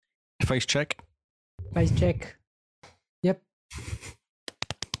face check. Face check. Yep.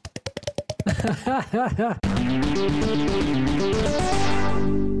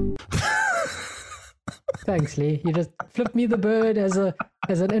 Thanks, Lee. You just flipped me the bird as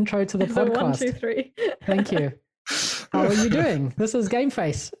an intro to the podcast. 1, 2, 3. Thank you. How are you doing? This is Game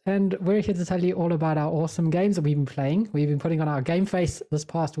Face, and we're here to tell you all about our awesome games that we've been playing. We've been putting on our Game Face this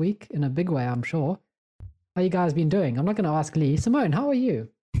past week in a big way, I'm sure. How you guys been doing? I'm not going to ask Lee. Simone, how are you?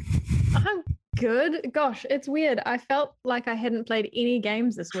 I'm good. Gosh, it's weird. I felt like I hadn't played any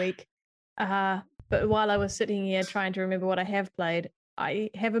games this week. But while I was sitting here trying to remember what I have played, I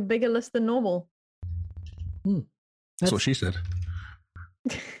have a bigger list than normal. That's what she said.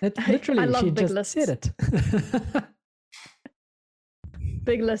 Literally, I love she big just lists. said it.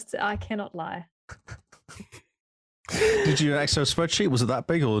 Big lists, I cannot lie. Did you Excel spreadsheet? Was it that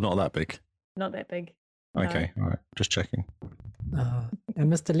big or not that big? Not that big. No. Okay, all right. Just checking.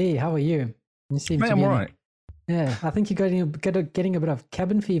 And Mr. Lee, how are you? You seem Mate, to I'm be all right. Yeah, I think you're getting a bit of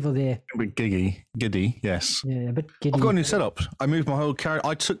cabin fever there. A bit giddy, yes. Yeah, a bit giddy. I've got a new setup. I moved my whole carriage.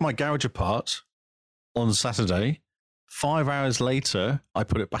 I took my garage apart on Saturday. 5 hours later, I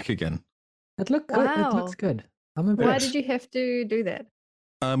put it back again. It looks good. It Wow. looks good. I'm impressed. Why did you have to do that?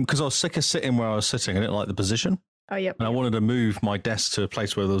 Because I was sick of sitting where I was sitting. I didn't like the position. Oh, yep. And I wanted to move my desk to a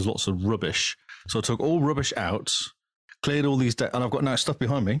place where there was lots of rubbish. So I took all rubbish out, cleared all these, and I've got now stuff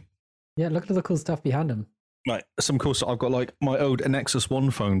behind me. Yeah, look at the cool stuff behind him. Like some cool stuff. I've got like my old Nexus 1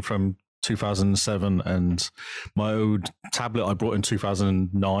 phone from 2007 and my old tablet I brought in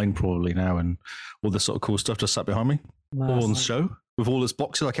 2009 probably now, and all this sort of cool stuff just sat behind me. All on show with all its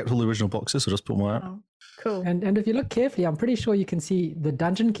boxes. I kept all the original boxes, so I just put them out. Oh, cool. And if you look carefully, I'm pretty sure you can see the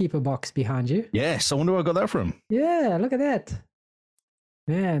Dungeon Keeper box behind you. Yes, I wonder where I got that from. Yeah, look at that.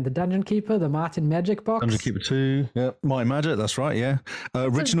 Yeah, the Dungeon Keeper, the Martin Magic box. Dungeon Keeper 2, yeah. My Magic, that's right, yeah.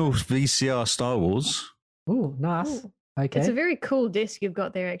 Original VCR Star Wars. Oh, nice. Ooh. Okay. It's a very cool desk you've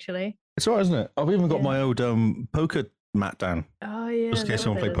got there, actually. It's all right, isn't it? I've even got Yeah. my old poker mat down. Oh, yeah. Just in case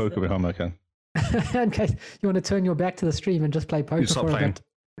someone play poker behind me, I can. In case you want to turn your back to the stream and just play poker start for a playing.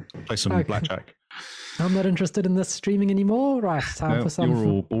 bit. Play some Okay. blackjack. I'm not interested in this streaming anymore. Right, time No, for some. you're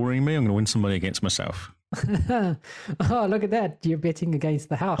all boring me. I'm going to win some money against myself. Oh, look at that. You're betting against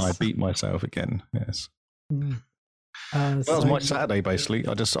the house. I beat myself again, yes. Mm. That was my Saturday, basically.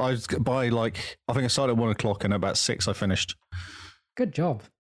 I by like, I think I started at 1 o'clock and about 6 I finished. Good job.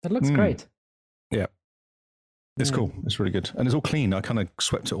 That looks great. Yeah. It's Yeah. cool. It's really good. And it's all clean. I kind of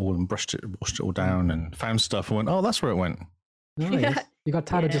swept it all and washed it all down and found stuff and went, oh, that's where it went. Nice. You got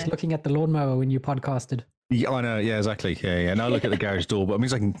tired of just Yeah. looking at the lawnmower when you podcasted. Yeah, I know. Yeah, exactly. Yeah. Now I look at the garage door, but it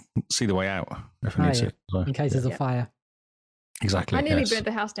means I can see the way out if I need yeah. to. So, In case there's a Yeah. fire. exactly. I nearly yes. burnt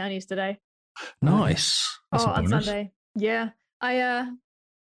the house down yesterday. Nice. That's a on bonus. Sunday. Yeah.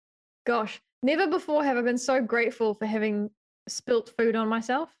 Gosh, never before have I been so grateful for having spilt food on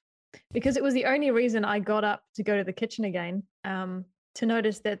myself, because it was the only reason I got up to go to the kitchen again, to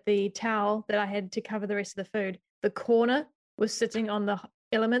notice that the towel that I had to cover the rest of the food, the corner was sitting on the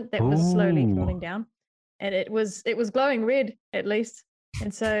element that was slowly Ooh. falling down, and it was glowing red at least.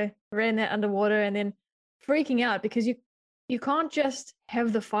 And so ran that underwater and then freaking out because you can't just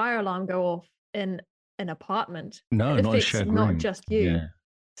have the fire alarm go off in an apartment. No, It not a affects shared not room. just you. Yeah.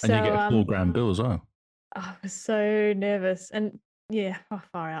 So And you get a $4,000 bill as well. I was so nervous, and yeah,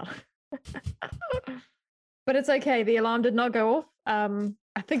 far out. But it's okay. The alarm did not go off.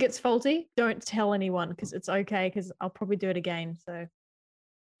 I think it's faulty. Don't tell anyone because it's okay, because I'll probably do it again. So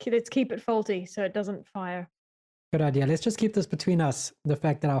let's keep it faulty so it doesn't fire. Good idea. Let's just keep this between us. The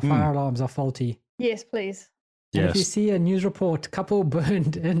fact that our fire alarms are faulty. Yes, please. And if you Yes. see a news report, couple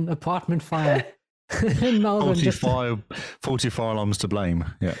burned in apartment fire in Melbourne. 40 fire alarms to blame.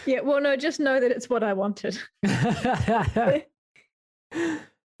 Yeah. Yeah, well, no, just know that it's what I wanted.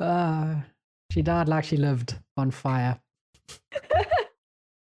 She died like she lived, on fire.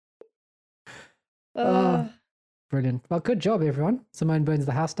 Brilliant. Well, good job, everyone. Simone burns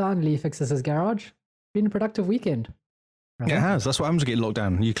the house down. Lee fixes his garage. Been a productive weekend. Yeah, it has. That's what happens when you get locked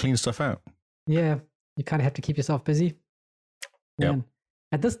down. You clean stuff out. Yeah, you kind of have to keep yourself busy. Yep. Man,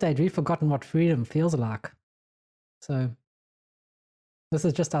 at this stage, we've forgotten what freedom feels like. So this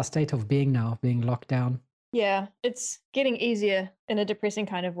is just our state of being now, being locked down. Yeah, it's getting easier in a depressing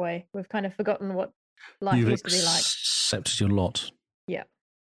kind of way. We've kind of forgotten what life You've used to be like. accepted your lot. Yeah.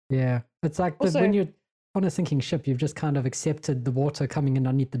 Yeah, it's like Also- when you're on a sinking ship, you've just kind of accepted the water coming in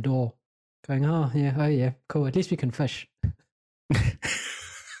underneath the door, going, oh yeah, cool. At least we can fish.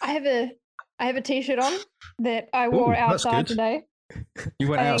 I have a t-shirt on that I wore Ooh, that's outside good. today. You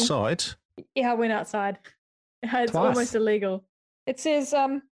went Um, outside. Yeah, I went outside. It's Twice. almost illegal. It says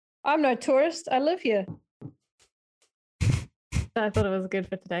I'm no tourist. I live here. I thought it was good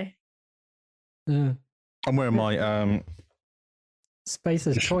for today. Yeah. I'm wearing my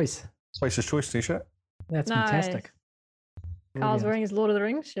Spacer's Choice. Spacer's Choice t-shirt. That's Nice. fantastic. Carl's Brilliant. wearing his Lord of the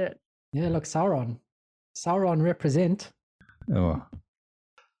Rings shirt. Yeah, look, Sauron. Sauron represent. Oh.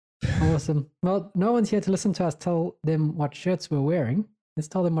 Awesome. Well, no one's here to listen to us tell them what shirts we're wearing. Let's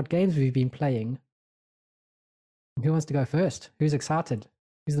tell them what games we've been playing. Who wants to go first? Who's excited?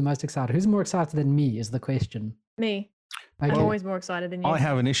 Who's the most excited? Who's more excited than me is the question. Me. Okay. I'm always more excited than you. I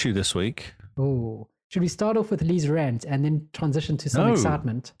have an issue this week. Oh. Should we start off with Lee's rant and then transition to some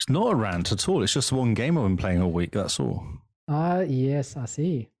excitement? It's not a rant at all. It's just one game I've been playing all week. That's all. Yes, I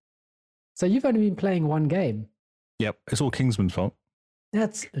see. So you've only been playing one game. Yep. It's all Kingsman's fault.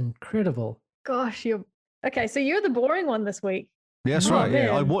 That's incredible. Gosh, you're okay. So you're the boring one this week. Yeah, that's Oh, right. Yeah,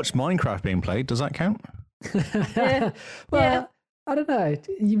 man. I watched Minecraft being played. Does that count? Well, Yeah. I don't know.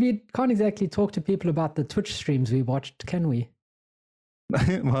 We can't exactly talk to people about the Twitch streams we watched, can we?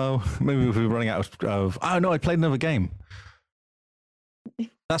 Well, maybe if we're running out of. Oh no, I played another game.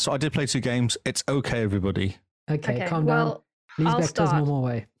 That's what I did. Play 2 games. It's okay, everybody. Okay, calm down. Well, Lee's I'll back to his start. normal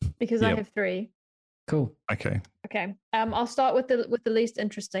way. because I Yep. have 3. Cool. Okay. Okay. I'll start with the least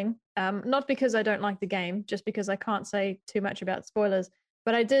interesting. Not because I don't like the game, just because I can't say too much about spoilers.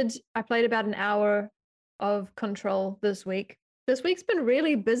 But I played about an hour of Control this week. This week's been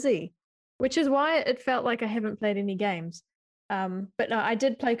really busy, which is why it felt like I haven't played any games. But no, I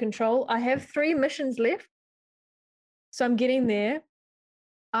did play Control. I have 3 missions left, so I'm getting there.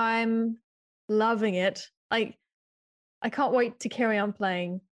 I'm loving it. Like, I can't wait to carry on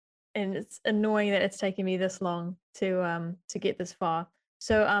playing, and it's annoying that it's taking me this long to get this far.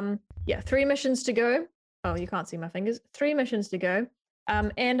 So yeah, 3 missions to go. Oh, you can't see my fingers. 3 missions to go.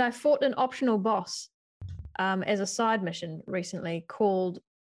 And I fought an optional boss as a side mission recently called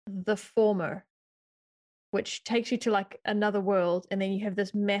The Former, which takes you to like another world, and then you have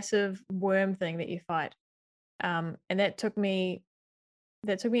this massive worm thing that you fight. And that took me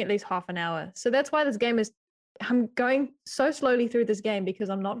at least half an hour. So that's why this game is. I'm going so slowly through this game because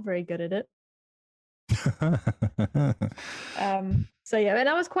I'm not very good at it. So yeah, and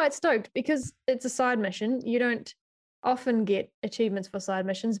I was quite stoked because it's a side mission. You don't often get achievements for side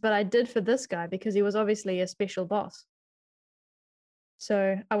missions, but I did for this guy because he was obviously a special boss.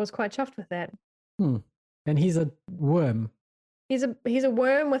 So I was quite chuffed with that. And he's a worm. He's a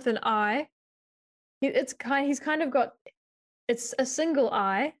worm with an eye. He's kind of got, it's a single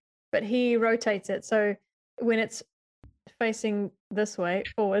eye, but he rotates it. So when it's facing this way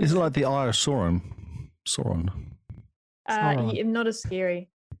forward, Is it like the Eye of Sauron? Sauron. Sauron. not as scary.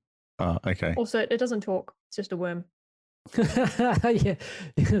 Okay. Also, it doesn't talk. It's just a worm. Yeah,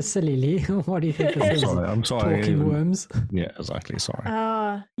 silly Lee. What do you think this is? I'm sorry. Talking worms. Yeah, exactly.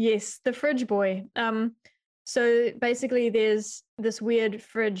 Sorry. Yes, the fridge boy. So basically there's this weird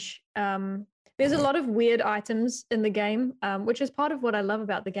fridge. There's a lot of weird items in the game, which is part of what I love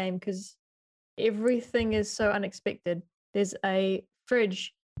about the game because everything is so unexpected. There's a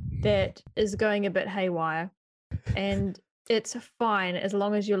fridge that is going a bit haywire, and it's fine as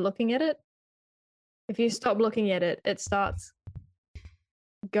long as you're looking at it. If you stop looking at it, it starts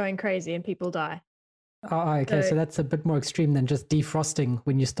going crazy and people die. Oh, okay. So that's a bit more extreme than just defrosting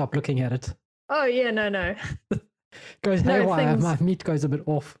when you stop looking at it. Oh yeah, no. Goes No, haywire. things- My meat goes a bit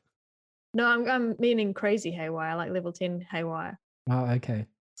off. No, I'm meaning crazy haywire, like level 10 haywire. Oh, okay.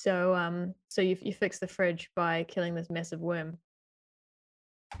 So you fix the fridge by killing this massive worm.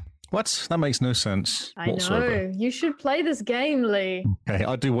 What? That makes no sense I whatsoever. know. You should play this game, Lee. Okay,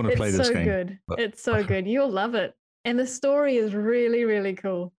 I do want to play It's this so game. good. but- It's so good. You'll love it. And the story is really, really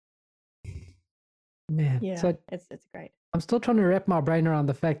cool. Man. Yeah. So it's great. I'm still trying to wrap my brain around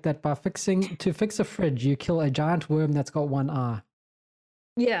the fact that to fix a fridge, you kill a giant worm that's got one eye.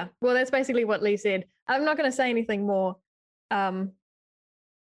 Yeah. Well, that's basically what Lee said. I'm not going to say anything more.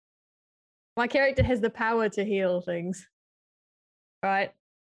 My character has the power to heal things. Right?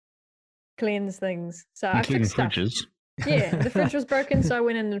 Cleanse things. So I Including fixed stuff. fridges. Yeah, the fridge was broken, so I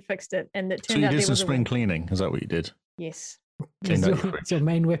went in and fixed it, and it So turned you out did there some was a spring worm. cleaning. Is that what you did? Yes. Cleaned Is out your your, fridge. is your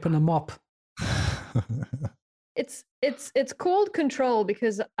main weapon a mop? It's called control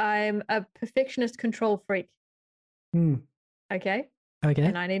because I'm a perfectionist control freak. Hmm. Okay. Okay.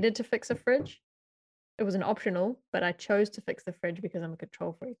 And I needed to fix a fridge. It was an optional, but I chose to fix the fridge because I'm a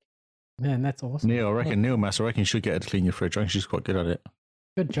control freak. Man, that's awesome. Neil, I reckon you should get her to clean your fridge. I think she's quite good at it.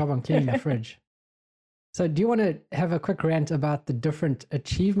 Good job on cleaning the fridge. So do you want to have a quick rant about the different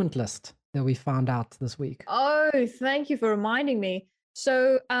achievement list that we found out this week? Oh, thank you for reminding me.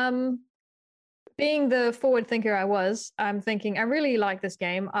 So being the forward thinker I was, I'm thinking I really like this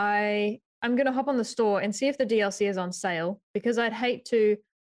game. I'm going to hop on the store and see if the DLC is on sale, because I'd hate to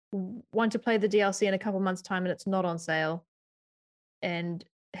want to play the DLC in a couple months' time and it's not on sale and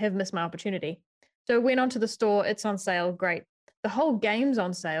have missed my opportunity. So went onto the store, it's on sale, great. The whole game's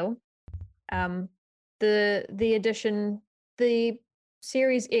on sale. The edition, the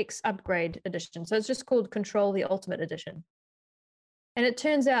Series X upgrade edition. So it's just called Control the Ultimate Edition. And it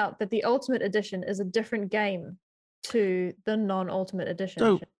turns out that the Ultimate Edition is a different game to the non-Ultimate Edition.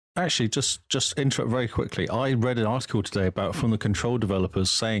 So, actually, just interrupt very quickly. I read an article today from the Control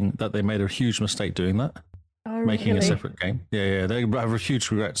developers saying that they made a huge mistake doing that. Oh, making really? a separate game. Yeah, they have huge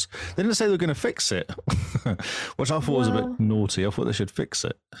regrets. They didn't say they were going to fix it, which I thought was a bit naughty. I thought they should fix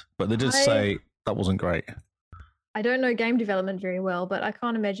it. But they did say that wasn't great. I don't know game development very well, but I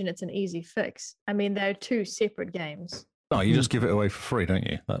can't imagine it's an easy fix. I mean, they're two separate games. No, you just give it away for free, don't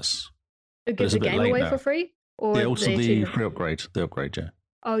you? Give the game away for free? Or yeah, also the free upgrade. The upgrade, yeah.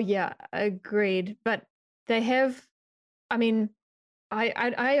 Oh, yeah, agreed. But they have, I mean,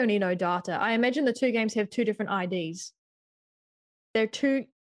 I only know data. I imagine the two games have two different IDs. They're two,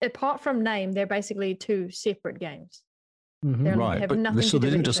 apart from name, they're basically two separate games. Mm-hmm. Right, but so they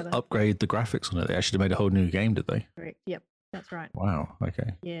didn't just upgrade the graphics on it. They actually made a whole new game, did they? Correct. Yep, that's right. Wow.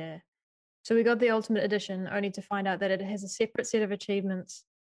 Okay. Yeah. So we got the Ultimate Edition only to find out that it has a separate set of achievements.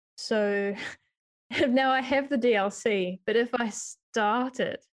 So now I have the DLC, but if I start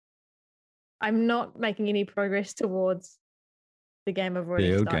it, I'm not making any progress towards the game I've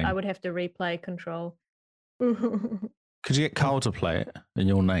already started. I would have to replay Control. Could you get Carl to play it in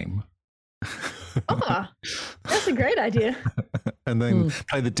your name? Oh, that's a great idea. And then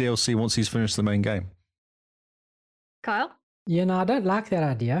play the DLC once he's finished the main game. Kyle? Yeah, no, I don't like that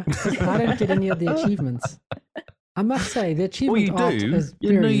idea. I don't get any of the achievements. I must say, the achievement art is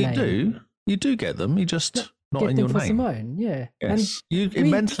very lame. You do get them. You just not in your name. Simone, yeah. Yes.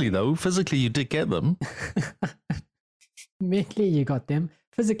 Mentally, though, physically, you did get them. Mentally, you got them.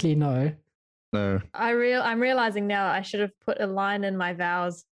 Physically, no. No. I'm realizing now I should have put a line in my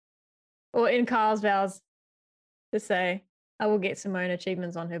vows, or in Carl's vows, to say I will get Simone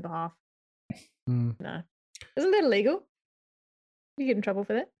achievements on her behalf. No, isn't that illegal? You get in trouble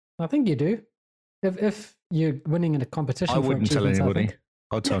for that? I think you do. If you're winning in a competition, I wouldn't tell anybody.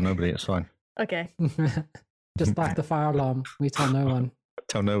 I'll tell nobody. It's fine. Okay. Just like the fire alarm, we tell no one.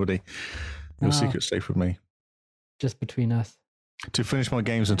 Tell nobody. Your secret's safe with me. Just between us. To finish my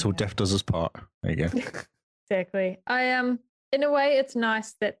games until death does us part. There you go. Exactly. In a way, it's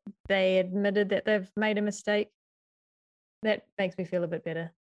nice that they admitted that they've made a mistake. That makes me feel a bit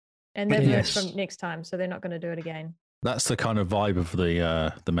better. And they've learned from next time, so they're not going to do it again. That's the kind of vibe of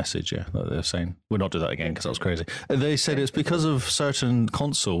the message, yeah, that they're saying. We'll not do that again because that was crazy. They said it's because of certain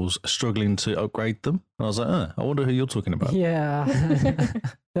consoles struggling to upgrade them. And I was like, I wonder who you're talking about. Yeah.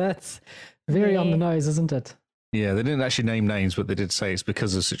 That's very on the nose, isn't it? Yeah, they didn't actually name names, but they did say it's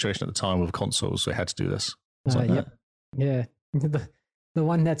because of the situation at the time with consoles. They had to do this. Yeah. The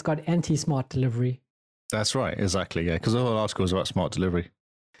one that's got anti-smart delivery. That's right, exactly, yeah. Because the whole article was about smart delivery.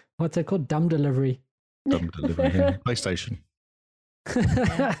 What's it called? Dumb delivery. Dumb delivery, yeah. PlayStation.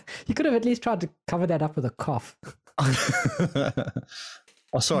 You could have at least tried to cover that up with a cough. Oh,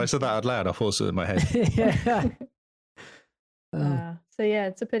 sorry, I said that out loud. I thought it was in my head. So yeah,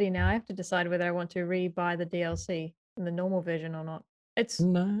 it's a pity now. I have to decide whether I want to re-buy the DLC in the normal version or not. It's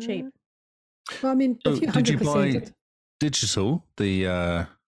cheap. Well, I mean, if you 100% did you buy digital, the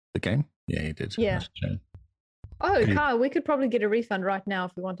game? Yeah, you did. Yeah. Oh, Carl, we could probably get a refund right now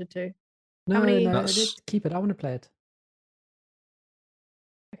if we wanted to. No, keep it. I want to play it.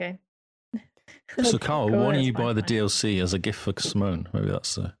 Okay. So, Carl, why don't you buy the DLC as a gift for Simone? Maybe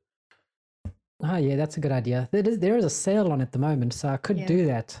that's the... Oh, yeah, that's a good idea. There is a sale on at the moment, so I could do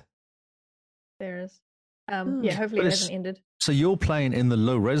that. There is. Yeah, hopefully it hasn't ended. So you're playing in the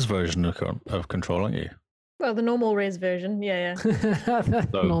low-res version of Control, aren't you? Well, the normal res version, yeah.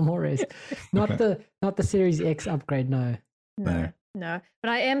 Normal res. Not the Series X upgrade, no. No. But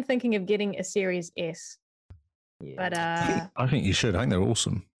I am thinking of getting a Series S. Yeah. But I think you should. I think they're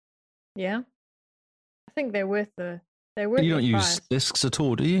awesome. Yeah. I think they're worth the You don't price. use discs at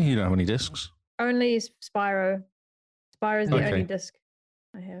all, do you? You don't have any discs? Only Spyro. Spyro is the only disc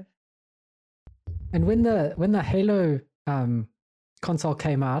I have. And when the Halo console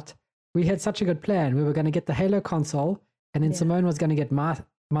came out, we had such a good plan. We were going to get the Halo console, and then Simone was going to get my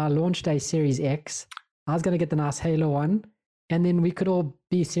launch day Series X. I was going to get the nice Halo one, and then we could all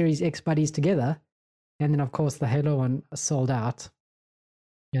be Series X buddies together. And then, of course, the Halo one sold out,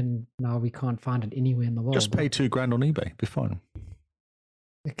 and now we can't find it anywhere in the world. Just pay $2,000 on eBay. Be fine.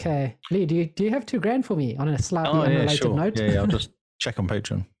 Okay, Lee, do you have $2,000 for me on a slightly Oh, yeah, unrelated sure. note? Yeah, I'll just check on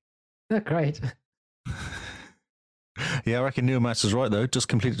Patreon. Oh, great. Yeah, I reckon Neil Master's right, though. Just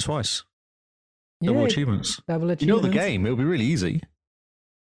complete it twice. Double Yeah, achievements. double You know the achievements. game. It'll be really easy.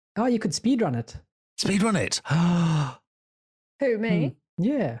 Oh, you could speedrun it. Speedrun it. Who, me?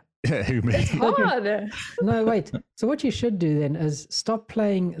 Yeah. Yeah, who me? It's hard. No, wait. So what you should do then is stop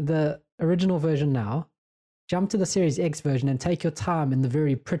playing the original version now, jump to the Series X version and take your time in the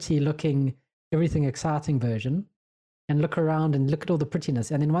very pretty looking, everything exciting version and look around and look at all the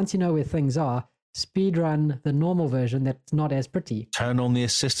prettiness. And then once you know where things are, speedrun the normal version that's not as pretty. Turn on the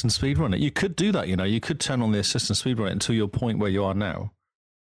assist and speedrun it. You could do that, you know. You could turn on the assist and speedrun it until your point where you are now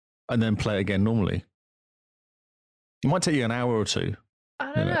and then play it again normally. It might take you an hour or two.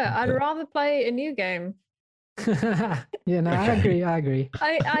 I don't know. I'd rather play a new game. Yeah, no, Okay. I agree.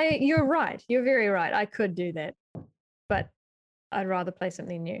 You're right. You're very right. I could do that, but I'd rather play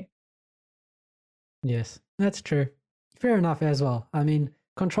something new. Yes, that's true. Fair enough as well. I mean,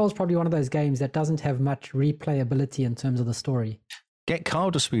 Control's probably one of those games that doesn't have much replayability in terms of the story. Get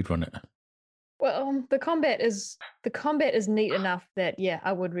Carl to speedrun it. Well, the combat is neat enough that yeah,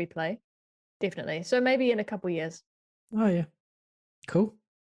 I would replay, definitely. So maybe in a couple years. Oh yeah, cool.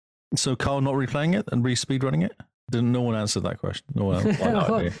 So Carl not replaying it and re-speedrunning it? Didn't no one answer that question? No one else. Why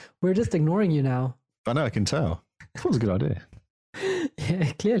not? We're just ignoring you now. I know, I can tell. That was a good idea.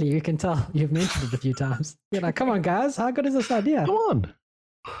 Yeah, clearly you can tell. You've mentioned it a few times. You're like, come on, guys, how good is this idea? Come on.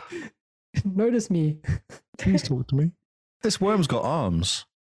 Notice me. Please talk to me. This worm's got arms.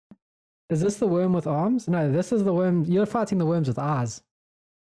 Is this the worm with arms? No, this is the worm. You're fighting the worms with eyes.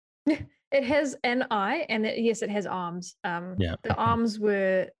 It has an eye, and yes, it has arms. Yeah. The arms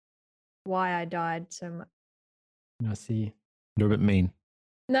were why I died so much. I see. You're a bit mean.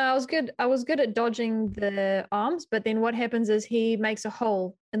 No, I was good. I was good at dodging the arms, but then what happens is he makes a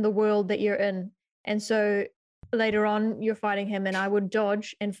hole in the world that you're in, and so later on you're fighting him, and I would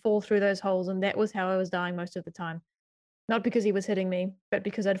dodge and fall through those holes, and that was how I was dying most of the time. Not because he was hitting me, but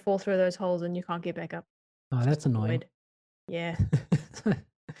because I'd fall through those holes and you can't get back up. Oh, that's annoying. Yeah.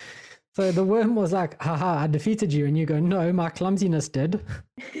 So the worm was like, haha, I defeated you. And you go, no, my clumsiness did.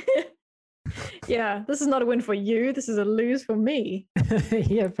 Yeah, this is not a win for you. This is a lose for me.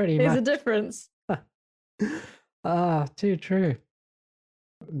 Yeah, pretty There's a much. difference. Too true.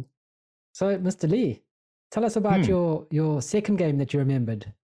 So, Mr. Lee, tell us about your second game that you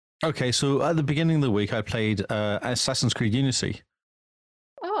remembered. Okay, so at the beginning of the week, I played Assassin's Creed Unity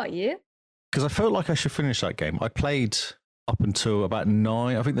Oh, yeah. because I felt like I should finish that game. I played up until about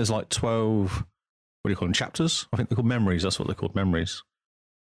 9. I think there's like 12, what do you call them, chapters? I think they're called memories. That's what they're called, memories.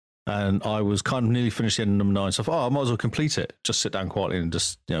 And I was kind of nearly finished the end of number 9. So I thought, I might as well complete it. Just sit down quietly and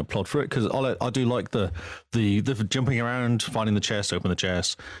just plod through it because I do like the jumping around, finding the chest, open the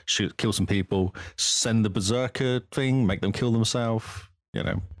chest, shoot, kill some people, send the berserker thing, make them kill themselves.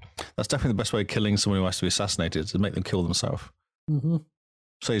 That's definitely the best way of killing someone who has to be assassinated, to make them kill themselves. Mm-hmm.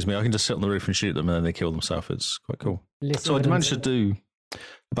 Saves me. I can just sit on the roof and shoot them and then they kill themselves. It's quite cool. So I evidence. managed to do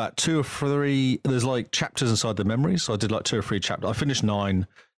about 2 or 3. There's like chapters inside the memories. So I did like 2 or 3 chapters. I finished 9,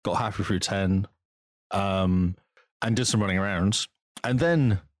 got halfway through 10, and did some running around. And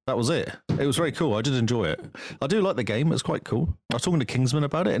then that was it. It was very cool. I did enjoy it. I do like the game. It's quite cool. I was talking to Kingsman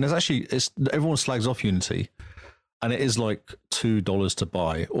about it, and it's everyone slags off Unity. And it is like $2 to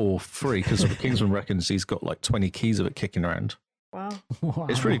buy or free because Kingsman reckons he's got like 20 keys of it kicking around. Wow. Wow.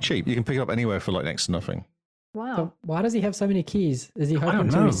 It's really cheap. You can pick it up anywhere for like next to nothing. Wow. So why does he have so many keys? Is he hoping don't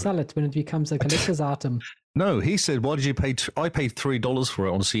to know. resell it when it becomes a collector's item? No, he said, why did you pay? I paid $3 for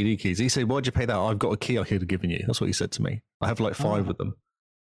it on CD keys. He said, why'd you pay that? I've got a key I could have given you. That's what he said to me. I have like 5 of them.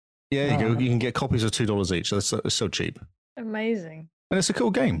 Yeah, you go. You can get copies of $2 each. It's so cheap. Amazing. And it's a cool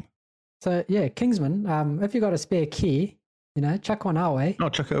game. So yeah, Kingsman, if you got a spare key, chuck one our way. I'll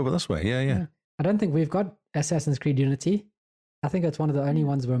chuck it over this way. Yeah. I don't think we've got Assassin's Creed Unity. I think it's one of the only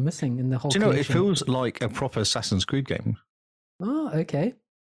ones we're missing in the whole Do you know, collection. it feels like a proper Assassin's Creed game. Oh, okay.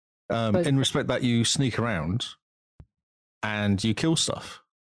 In respect that you sneak around and you kill stuff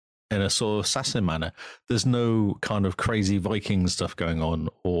in a sort of assassin manner. There's no kind of crazy Viking stuff going on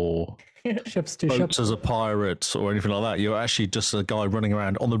or Ships to boats ships. as a pirate or anything like that. You're actually just a guy running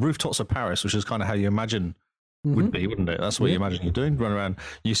around on the rooftops of Paris, which is kind of how you imagine would be, wouldn't it? That's what you imagine you're doing. Run around,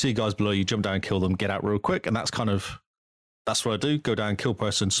 you see guys below, you jump down, kill them, get out real quick, and that's what I do. Go down, kill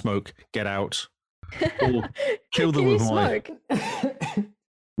person, smoke, get out, or kill them Can you with my. smoke?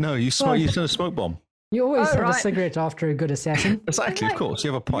 No, you smoke. You send a smoke bomb. You always Oh, have a right. cigarette after a good assassin. Exactly, of course.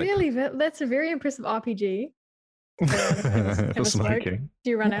 You have a pipe. Really? That's a very impressive RPG. For Have a smoke. smoking.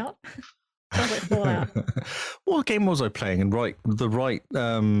 Do you run out? Sounds like Fallout. What game was I playing? And the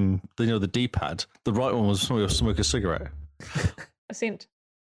D-pad. The right one was smoke a cigarette. Ascent.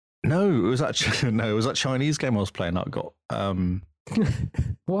 No, it was that Chinese game I was playing that I got.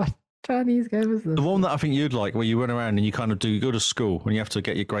 What Chinese game is this? The one that I think you'd like, where you run around and you kind of you go to school and you have to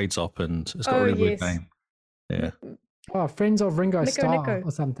get your grades up, and it's got a really weird name. Yeah. Oh, Friends of Ringo Starr Nico.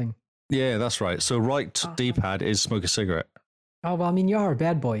 or something. Yeah, that's right. So D-pad is smoke a cigarette. Oh, well, I mean, you are a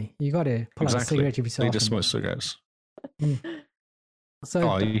bad boy. You got to pull out a cigarette every so You often. just smoke cigarettes.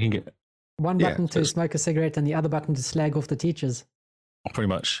 So you can get one button to smoke a cigarette and the other button to slag off the teachers. Pretty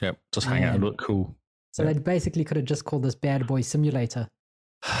much, yep. Just hang out and look cool. So they basically could have just called this Bad Boy Simulator.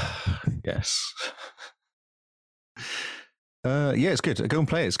 Yes. It's good. Go and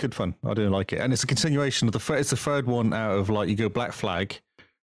play it. It's good fun. I do like it, and it's a continuation of it's the third one out of you go Black Flag,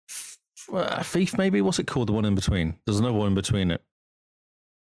 Thief maybe. What's it called? The one in between. There's another one in between it.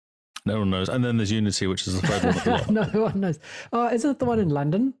 No one knows. And then there's Unity, which is the third one. Of the lot. No one knows. Oh, isn't it the one in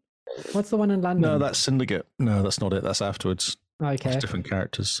London? What's the one in London? No, that's Syndicate. No, that's not it. That's afterwards. Okay. It's different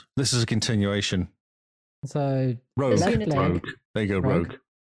characters. This is a continuation. So Rogue. Rogue. There you go, Rogue.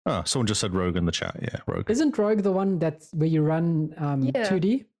 Oh, someone just said Rogue in the chat. Yeah, Rogue. Isn't Rogue the one that's where you run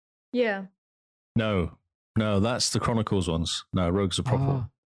 2D? Yeah. No, that's the Chronicles ones. No, Rogue's a proper one.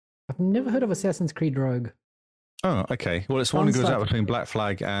 I've never heard of Assassin's Creed Rogue. Oh, okay. Well, it's one that goes out between Black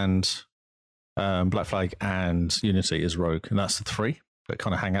Flag and Unity is Rogue, and that's the three that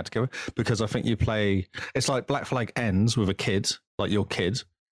kind of hang out together. Because I think you play. It's like Black Flag ends with a kid, like your kid.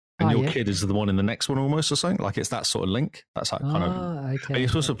 And your kid is the one in the next one almost or something. Like it's that sort of link. That's how kind of. Okay. But you're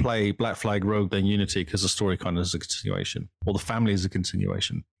supposed to play Black Flag, Rogue, then Unity because the story kind of is a continuation, or the family is a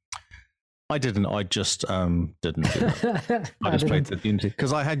continuation. I didn't. I just didn't do that. I just played the Unity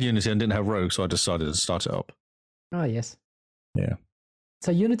because I had Unity and didn't have Rogue, so I decided to start it up. Oh yes. Yeah.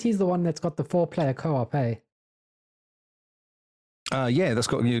 So Unity is the one that's got the 4-player co-op, eh? Yeah, that's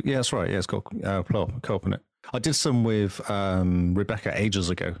got. Yeah, that's right. Yeah, it's got co-op in it. I did some with Rebecca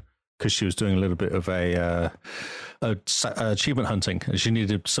ages ago because she was doing a little bit of a achievement hunting, and she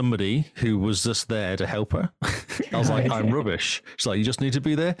needed somebody who was just there to help her. I was like, I'm rubbish. She's like, you just need to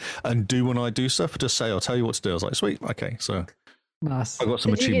be there and do when I do stuff. Just say, I'll tell you what to do. I was like, sweet, okay. So nice. I got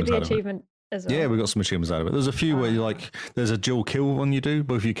some achievements out of it. As well? Yeah, we got some achievements out of it. There's a few where you there's a dual kill one you do,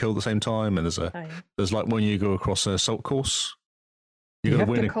 both of you kill at the same time, and there's like when you go across an assault course. You got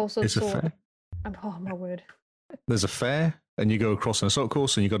to win. It's a fair. Oh my word! There's a fair, and you go across an assault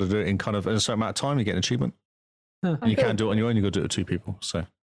course, and you got to do it in kind of a certain amount of time. You get an achievement. And you can't do it on your own. You got to do it with two people. So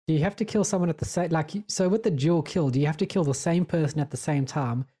do you have to kill someone at the same? So with the dual kill, do you have to kill the same person at the same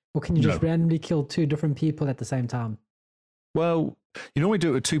time, or can you just randomly kill two different people at the same time? Well, you normally do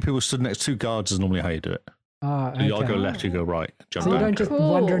it with two people stood next to two guards. Is normally how you do it. Oh, okay. You go left, you go right. Jump so you down, don't just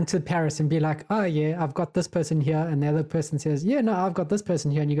wander into Paris and be like, oh yeah, I've got this person here, and the other person says, yeah, no, I've got this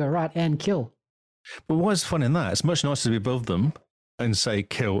person here, and you go right and kill. But what's fun in that? It's much nicer to be above them and say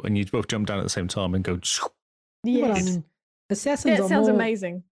kill, and you both jump down at the same time and go. Yes. Well, I mean, assassins it sounds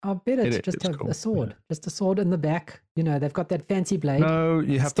amazing. I bet it's just have a sword, just a sword in the back. You know, they've got that fancy blade. No,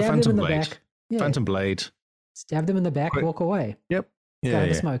 you have the phantom blade. Yeah. Phantom blade. Stab them in the back, walk away. Yep. Yeah. Go have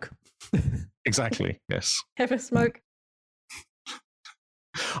a smoke. Exactly. Yes. Have a smoke.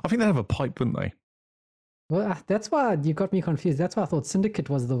 I think they have a pipe, wouldn't they? Well, that's why you got me confused. That's why I thought Syndicate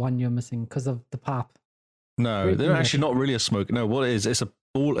was the one you're missing because of the pipe. No, they're actually not really a smoke. No, what it is, it's a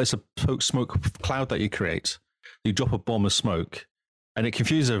smoke cloud that you create. You drop a bomb of smoke, and it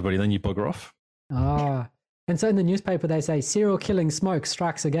confuses everybody. Then you bugger off. Ah, and so in the newspaper they say serial killing smoke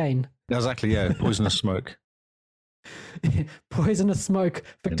strikes again. Exactly. Yeah, poisonous smoke. Poisonous smoke.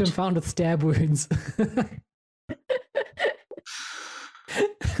 Victim found with stab wounds.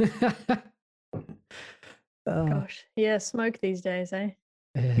 Gosh, yeah, smoke these days, eh?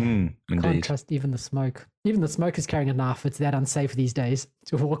 Can't trust even the smoke. Even the smoke is carrying a knife. It's that unsafe these days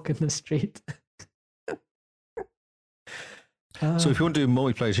to walk in the street. So if you want to do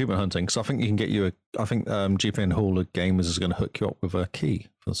multiplayer achievement hunting, because I think you can get you I think GPN Hall of Gamers is going to hook you up with a key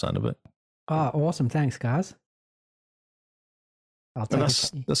for the sound of it. Oh, awesome. Thanks, guys.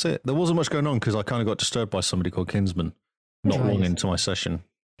 That's it. There wasn't much going on because I kind of got disturbed by somebody called Kinsman not long into my session.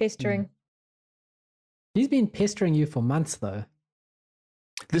 Pestering. He's been pestering you for months, though.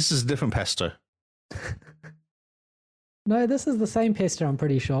 This is a different pester. No, this is the same pester, I'm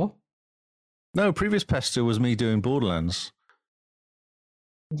pretty sure. No, previous pester was me doing Borderlands.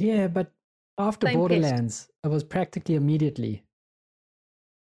 Yeah, but after Same Borderlands, it was practically immediately.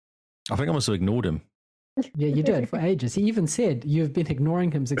 I think I must have ignored him. Yeah, you did for ages. He even said you've been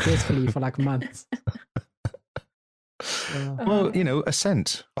ignoring him successfully for like months. Well,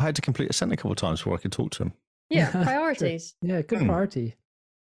 Ascent. I had to complete Ascent a couple of times before I could talk to him. Yeah, priorities. Yeah, good priority.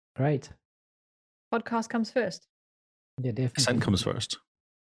 Great. Podcast comes first. Yeah, definitely. Ascent comes first.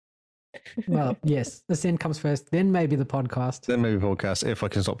 Well, yes, Ascent comes first, then maybe the podcast. Then maybe podcast, if I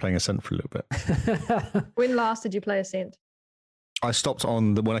can stop playing Ascent for a little bit. When last did you play Ascent? I stopped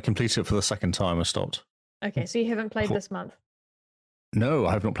when I completed it for the second time, I stopped. Okay, so you haven't played this month? No,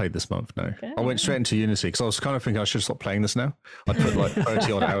 I have not played this month, no. Okay. I went straight into Unity because I was kind of thinking I should stop playing this now. I put like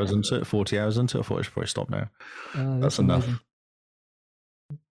 30 odd hours into it, 40 hours into it. I thought I should probably stop now. That's enough. Amazing.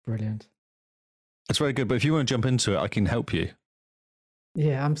 Brilliant. It's very good, but if you want to jump into it, I can help you.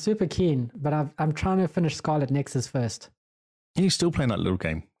 Yeah, I'm super keen, but I'm trying to finish Scarlet Nexus first. You're still playing that little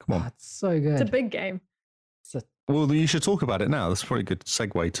game. Come on. It's so good. It's a big game. Well, you should talk about it now. That's probably a good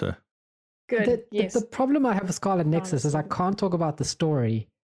segue to... Good, yes. The problem I have with Scarlet Nexus is I can't talk about the story,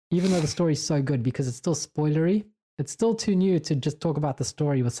 even though the story is so good, because it's still spoilery. It's still too new to just talk about the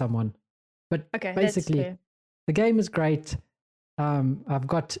story with someone. But basically, the game is great. I've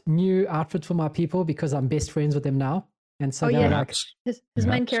got new outfits for my people because I'm best friends with them now. And so his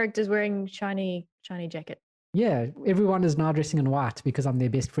main character is wearing shiny jacket. Yeah, everyone is now dressing in white because I'm their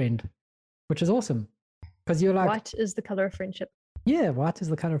best friend, which is awesome. Because you're like, white is the color of friendship. Yeah, white is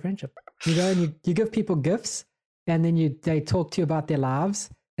the color of friendship. You go and you give people gifts, and then they talk to you about their lives,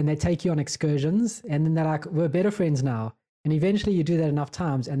 and they take you on excursions, and then they're like, we're better friends now. And eventually you do that enough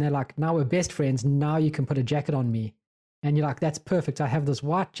times, and they're like, now we're best friends, now you can put a jacket on me. And you're like, that's perfect. I have this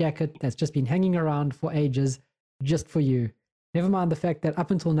white jacket that's just been hanging around for ages just for you. Never mind the fact that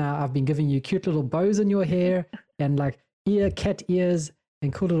up until now, I've been giving you cute little bows in your hair and like cat ears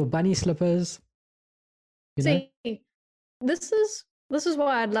and cool little bunny slippers. See, this is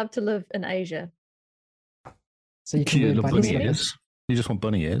why I'd love to live in Asia. So you can wear bunny ears. You just want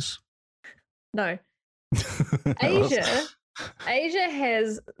bunny ears? No. Asia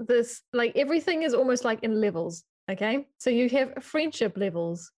has this, like, everything is almost like in levels, okay? So you have friendship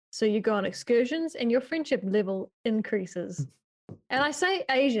levels. So you go on excursions and your friendship level increases. And I say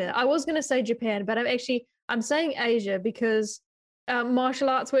Asia. I was going to say Japan, but I'm saying Asia because martial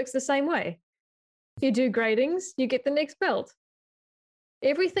arts works the same way. You do gradings, you get the next belt.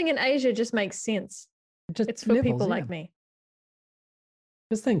 Everything in Asia just makes sense. It's for people like me.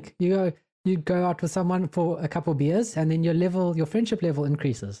 Just think, you go out with someone for a couple of beers, and then your friendship level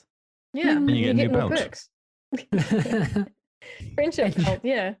increases. Yeah, and you get a new more belt. perks. Friendship belt,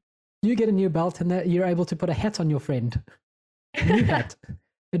 yeah. You get a new belt, and you're able to put a hat on your friend. A new hat,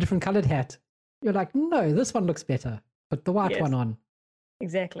 a different colored hat. You're like, no, this one looks better. Put the white one on.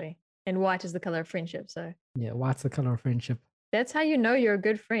 Exactly. And white is the color of friendship, so. Yeah, white's the color of friendship. That's how you know you're a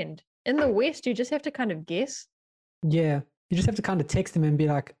good friend. In the West, you just have to kind of guess. Yeah, you just have to kind of text them and be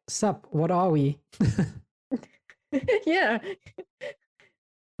like, sup, what are we? Yeah.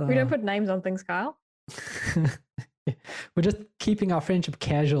 We don't put names on things, Kyle. We're just keeping our friendship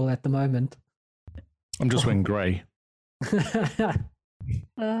casual at the moment. I'm just wearing grey.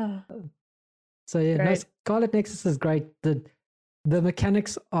 So yeah, no, Scarlet Nexus is great. The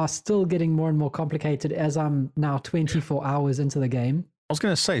mechanics are still getting more and more complicated as I'm now 24 hours into the game. I was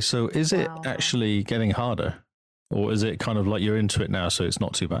going to say, so is it actually getting harder? Or is it kind of like you're into it now, so it's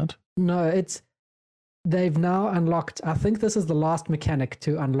not too bad? No, they've now unlocked, I think this is the last mechanic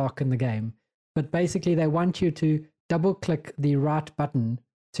to unlock in the game. But basically they want you to double click the right button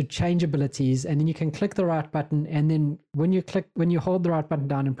to change abilities, and then you can click the right button, and then when you hold the right button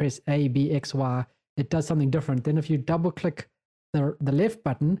down and press A, B, X, Y, it does something different. Then if you double click the left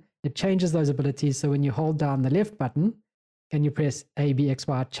button, it changes those abilities. So when you hold down the left button and you press A, B, X,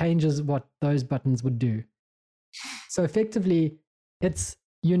 Y, it changes what those buttons would do. So effectively,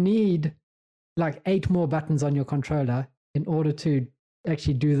 you need like 8 more buttons on your controller in order to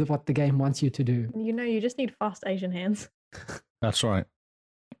actually do what the game wants you to do. You just need fast Asian hands. That's right.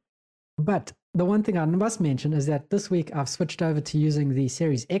 But the one thing I must mention is that this week I've switched over to using the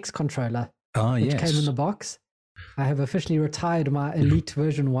Series X controller, which came in the box. I have officially retired my Elite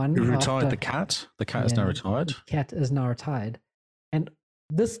version 1. You retired the cat? The cat is now retired? The cat is now retired. And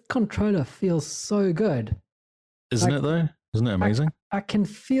this controller feels so good. Isn't it though? Isn't it amazing? I can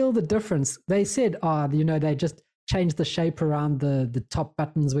feel the difference. They said, they just changed the shape around the top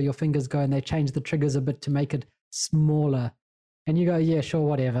buttons where your fingers go, and they changed the triggers a bit to make it smaller. And you go, yeah, sure,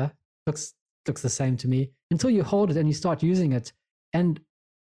 whatever. Looks the same to me. Until you hold it and you start using it. And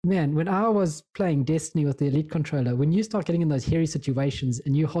man, when I was playing Destiny with the Elite controller, when you start getting in those hairy situations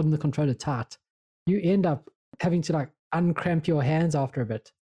and you're holding the controller tight, you end up having to like uncramp your hands after a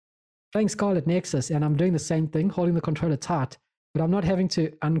bit. Playing Scarlet Nexus, and I'm doing the same thing, holding the controller tight, but I'm not having to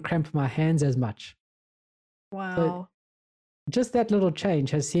uncramp my hands as much. Wow. So just that little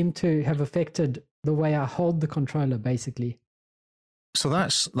change has seemed to have affected the way I hold the controller, basically. So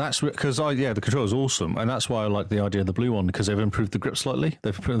that's because the controller's awesome, and that's why I like the idea of the blue one, because they've improved the grip slightly.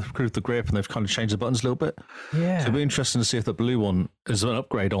 They've improved the grip, and they've kind of changed the buttons a little bit. Yeah. So it'll be interesting to see if the blue one is an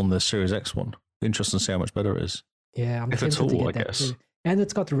upgrade on the Series X one. Interesting to see how much better it is. Yeah, I'm if tempted at all, to get I that guess. too. And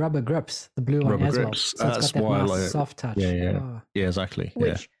it's got rubber grips, the blue one Rubber as grips. well. So That's it's got that why I nice like it. soft touch. Yeah. Oh. Yeah, exactly.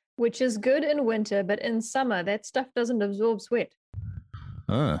 Yeah. Which is good in winter, but in summer that stuff doesn't absorb sweat.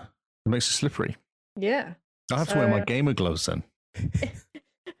 It makes it slippery. Yeah. I have to wear my gamer gloves then. Is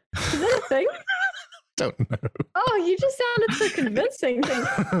that a thing? Don't know. Oh, you just sounded so convincing.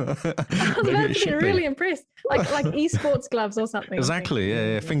 I was about to get really impressed. Like esports gloves or something. Exactly,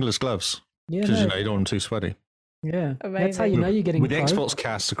 yeah. Fingerless gloves. Yeah, Because you don't want them too sweaty. Yeah. Amazing. That's how you know you're getting with the pro. Xbox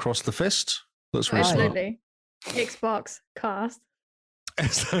cast across the fist. That's really Absolutely. Xbox cast. smart.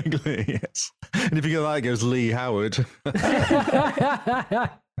 Exactly, yes. And if you go that, it goes Lee Howard.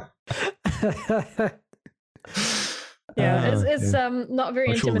 It's not very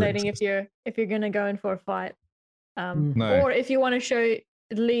I'm sure intimidating Rick's if you're going to go in for a fight. No. Or if you want to show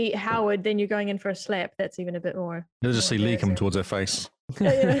Lee Howard, then you're going in for a slap. That's even a bit more. You'll just see Lee coming embarrassing. towards her face.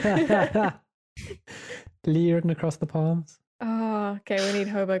 Lee written across the palms. Oh, okay. We need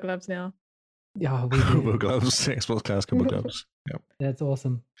hobo gloves now. Yeah, we do. Hobo gloves, Xbox cast hobo gloves. Yep. That's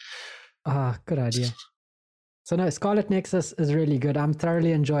awesome. Good idea. So no, Scarlet Nexus is really good. I'm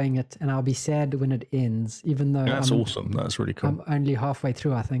thoroughly enjoying it, and I'll be sad when it ends, even though That's awesome. That's really cool. I'm only halfway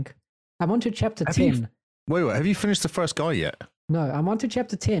through, I think. I'm on to chapter 10. Wait, have you finished the first guy yet? No, I'm on to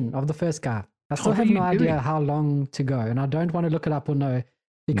chapter 10 of the first guy. I still What have are no you idea doing? how long to go, and I don't want to look it up or know,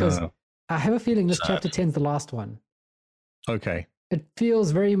 because No. I have a feeling this Sad. chapter 10 is the last one. Okay. It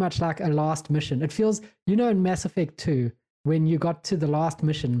feels very much like a last mission. It feels, in Mass Effect 2, when you got to the last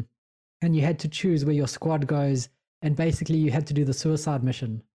mission and you had to choose where your squad goes, and basically you had to do the suicide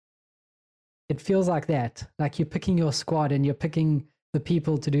mission. It feels like that. Like you're picking your squad and you're picking the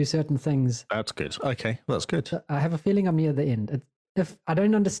people to do certain things. That's good. Okay, that's good. So I have a feeling I'm near the end. If I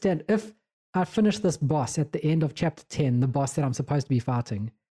don't understand, if I finish this boss at the end of chapter 10, the boss that I'm supposed to be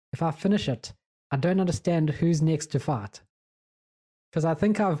fighting, if I finish it, I don't understand who's next to fight. Because I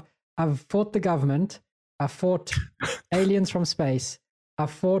think I've fought the government, I've fought aliens from space,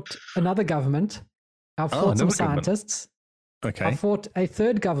 I've fought another government, I've fought some another government. scientists, Okay. I fought a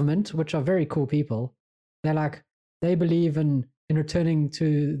third government, which are very cool people. They believe in returning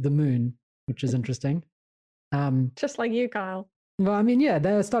to the moon, which is interesting. Just like you, Kyle. Well, I mean, yeah,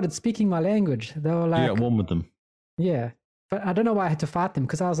 they started speaking my language. They were like, You got one with them. yeah, but I don't know why I had to fight them,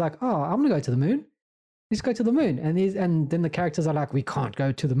 because I was like, oh, I'm gonna go to the moon. Let's go to the moon. And then the characters are like, we can't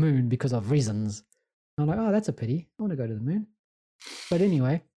go to the moon because of reasons. I'm like, oh, that's a pity. I want to go to the moon. But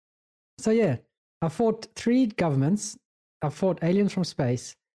anyway, so yeah, I fought 3 governments. I fought aliens from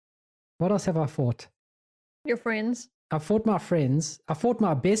space. What else have I fought? Your friends. I fought my friends. I fought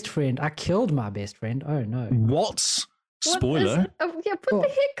my best friend. I killed my best friend. Oh no. What? What Spoiler. is- oh, yeah, put Oh, the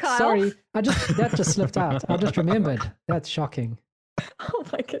heck, Kyle. Sorry, that just slipped out. I just remembered. That's shocking. Oh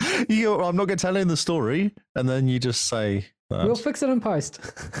my goodness. I'm not going to tell you the story, and then you just say that. We'll fix it in post.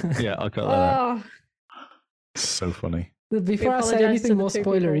 Yeah, I got that out. Oh, So funny. Before I say apologize to anything the more 2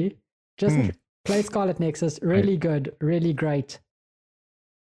 people. spoilery, just play Scarlet Nexus. Really good, really great,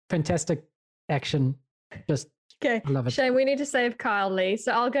 fantastic action. Just okay. I love it. Shane, we need to save Kyle Lee,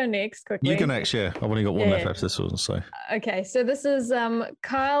 so I'll go next quickly. You go next, yeah. I've only got one Yeah. left after this one, so. Okay, so this is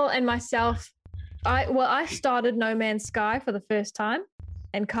Kyle and myself. I started No Man's Sky for the first time,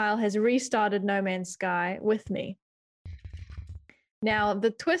 and Kyle has restarted No Man's Sky with me. Now,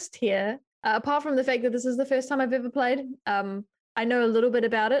 the twist here, apart from the fact that this is the first time I've ever played, I know a little bit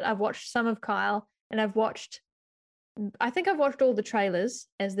about it. I've watched some of Kyle, and I think I've watched all the trailers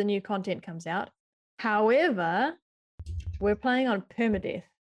as the new content comes out. However, we're playing on permadeath.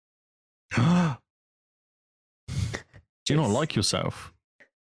 Do you not Yes. like yourself?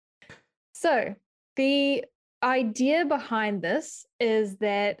 So the idea behind this is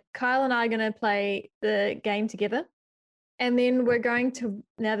that Kyle and I are going to play the game together, and then we're going to.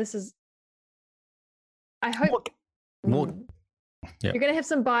 Now this is. I hope What? Yeah. you're going to have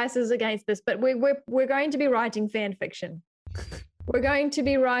some biases against this, but we're going to be writing fan fiction. We're going to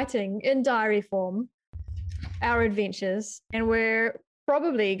be writing in diary form our adventures, and we're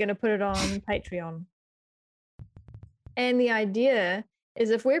probably going to put it on Patreon. And the idea is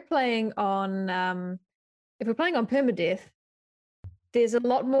if we're playing on permadeath, there's a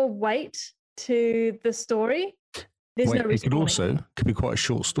lot more weight to the story. There's Wait, no it could respawning. could be quite a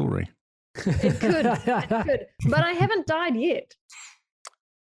short story. It could, but I haven't died yet.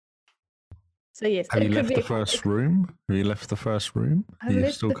 So yes, Have it you could left be the a- first room? Have you left the first room? I've You've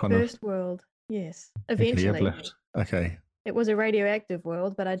left still the kind first world. Yes, Okay, you have eventually. left. Okay. It was a radioactive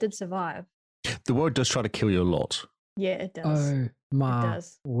world, but I did survive. The world does try to kill you a lot. Yeah, it does. Oh my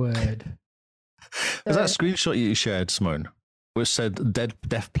does. word. Was that So- screenshot you shared, Simone, which said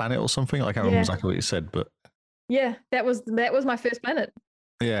Death Planet or something? I can't remember Yeah. exactly what you said, but Yeah, that was my first planet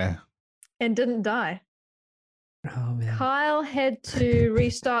yeah. and didn't die. Oh man. Kyle had to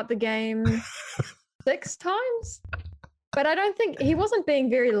restart the game 6 times, but I don't think he wasn't being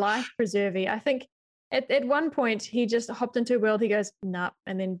very life preserving. I think at one point he just hopped into a world. He goes nah,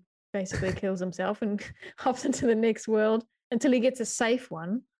 and then basically kills himself and hops into the next world until he gets a safe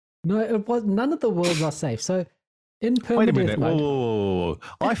one. No, it was none of the worlds are safe. So in Wait a permadeath minute. Whoa, mode, whoa.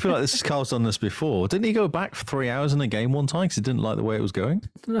 I feel like Carl's done this before. Didn't he go back for 3 hours in the game one time because he didn't like the way it was going?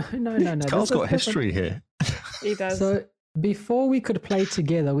 no. Carl's this is got history here. He does. So before we could play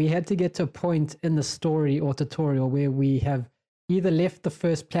together, we had to get to a point in the story or tutorial where we have either left the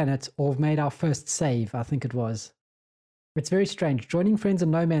first planet or made our first save, I think it was. It's very strange. Joining friends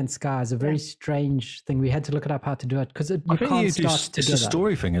in No Man's Sky is a very strange thing. We had to look it up how to do it because you I think can't you do, start it's together. a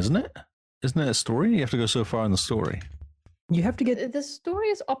story thing, isn't it? Isn't it a story? You have to go so far in the story. You have to get, the story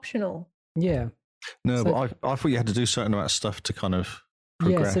is optional. yeah. No, So- but I thought you had to do certain amount of stuff to kind of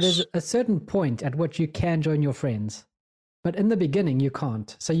progress. Yeah, so there's a certain point at which you can join your friends. But in the beginning, you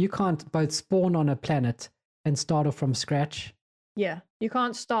can't. So you can't both spawn on a planet and start off from scratch. Yeah, you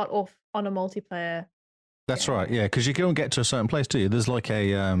can't start off on a multiplayer. That's right, yeah, because you don't get to a certain place, do you? There's like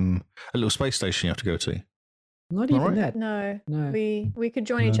a little space station you have to go to. Not Am I even right? that. No, No. we could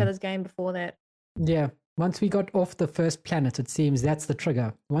join each No. other's game before that. Yeah. Once we got off the first planet, it seems that's the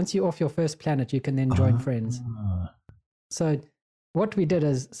trigger. Once you're off your first planet, you can then join friends. Ah. So what we did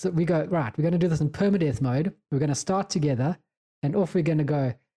is we go, right, we're going to do this in permadeath mode. We're going to start together and off we're going to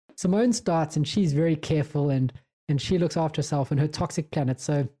go. Simone starts and she's very careful and she looks after herself and her toxic planet.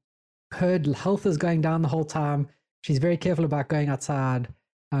 So her health is going down the whole time. She's very careful about going outside.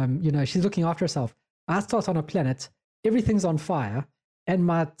 She's looking after herself. I start on a planet, everything's on fire, and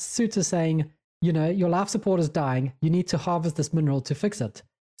my suit is saying, your life support is dying. You need to harvest this mineral to fix it.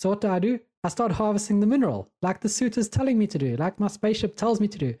 So what do? I start harvesting the mineral, like the suit is telling me to do, like my spaceship tells me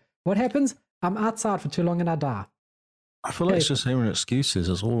to do. What happens? I'm outside for too long and I die. I feel like it's just hearing excuses.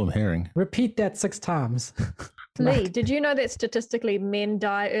 That's all I'm hearing. Repeat that 6 times. Lee, did you know that statistically men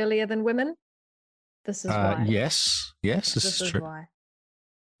die earlier than women? This is why. Yes, this This is is true. why.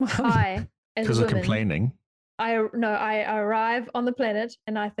 Well, I, as Because a of woman, complaining. I arrive on the planet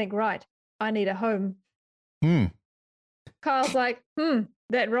and I think, right, I need a home. Hmm. Kyle's like,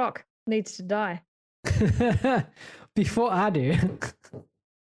 that rock needs to die. Before I do.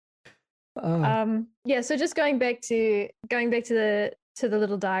 Yeah, so just going back to the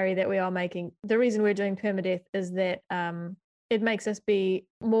little diary that we are making. The reason we're doing permadeath is that it makes us be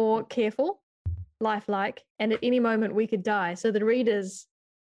more careful, lifelike, and at any moment we could die. So the readers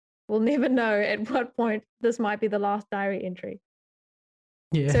will never know at what point this might be the last diary entry.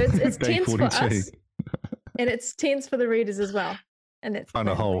 Yeah. So it's Day tense for 42. us, and it's tense for the readers as well. And that's Find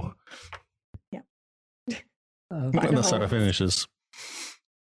a hole. Oh, Find And a that's how hole. it finishes.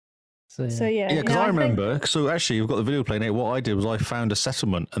 So yeah, Yeah, because now I think- remember. So actually, you've got the video playing. What I did was I found a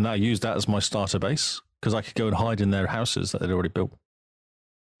settlement, and I used that as my starter base because I could go and hide in their houses that they'd already built.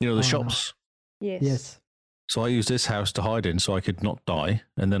 The Oh, shops. yes. Yes. So I used this house to hide in, so I could not die,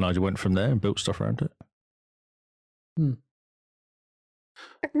 and then I went from there and built stuff around it.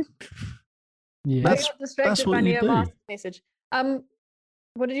 Yeah. I That's- got distracted what by you do. Neomaster's message.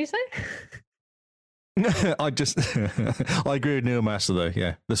 What did you say? I just, I agree with Neil Master though.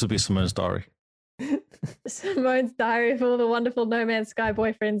 Yeah, this would be Simone's diary. Simone's diary of all the wonderful No Man's Sky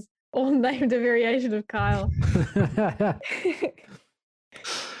boyfriends, all named a variation of Kyle.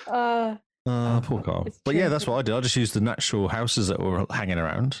 Poor Carl. It's But yeah, true. that's what I did. I just used the natural houses that were hanging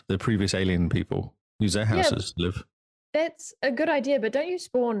around. The previous alien people use their houses to live. That's a good idea, but don't you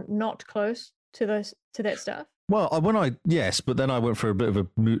spawn not close to that stuff? Well, yes, but then I went for a bit of a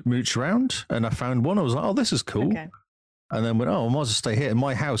mooch around, and I found one. I was like, oh, this is cool. Okay. And then went, oh, I might as well stay here. And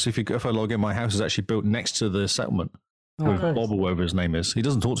my house, if I log in, my house is actually built next to the settlement Oh, with cool. Bob or whatever his name is. He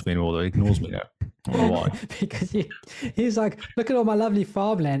doesn't talk to me anymore, though. He ignores me now. I don't know why. Because he's like, look at all my lovely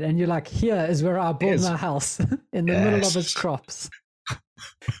farmland, and you're like, here is where I build Yes. my house in the middle of his Yes. crops. And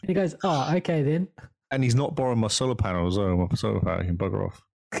he goes, oh, okay then. And he's not borrowing my solar panels. Oh, my solar panel can bugger off.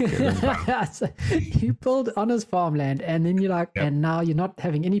 So you build on his farmland, and then you're like, Yep. and now you're not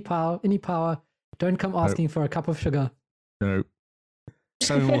having any power. Don't come asking for a cup of sugar. No.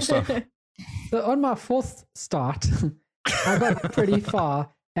 Selling more stuff. So on my 4th start, I got pretty far,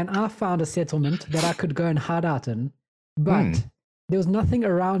 and I found a settlement that I could go and hide out in, but there was nothing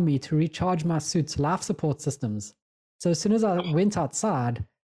around me to recharge my suit's life support systems. So as soon as I went outside,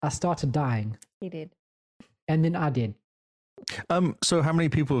 I started dying. He did. And then I did. So how many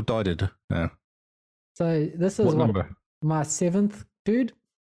people have died now? So this is What number? My 7th dude.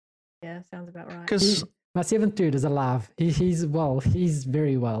 Yeah, sounds about right. Because My 7th dude is alive. He's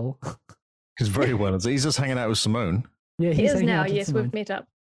very well. he's very well. He's just hanging out with Simone. Yeah, He he's is hanging now. out with Yes, Simone. we've met up.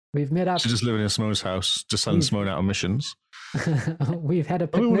 We've met up. She's just living in Simone's house, just sending Simone out on missions. We've had a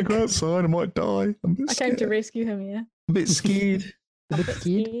I don't want to picnic. go outside. I might die. I'm a bit I came to scared. rescue him. Yeah. A bit scared. A bit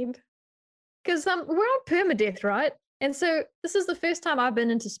scared. Because we're on permadeath, right? And so this is the first time I've been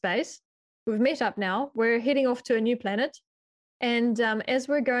into space. We've met up now. We're heading off to a new planet, and as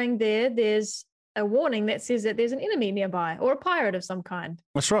we're going there, there's a warning that says that there's an enemy nearby or a pirate of some kind.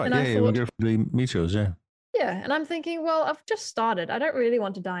 That's right. And I Yeah, we thought- go for the meteors. Yeah. Yeah, and I'm thinking, well, I've just started. I don't really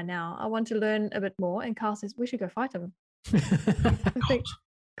want to die now. I want to learn a bit more. And Carl says we should go fight him. I think,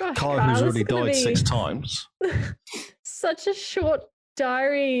 gosh, Carl, Carl, who's this already is gonna died be 6 times. such a short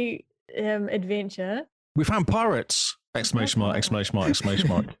diary adventure. We found pirates! Exclamation mark! Exclamation mark! Exclamation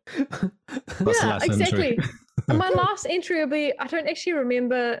mark! That's the Yeah, last exactly. entry. And my last entry will be I don't actually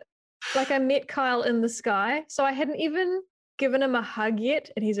remember, like I met Kyle in the sky, so I hadn't even given him a hug yet,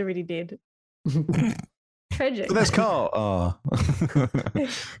 and he's already dead. Tragic. But there's Carl. Oh.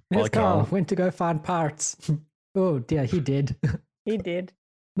 There's Bye, Carl. Went to go find pirates. Oh dear, he did. He did.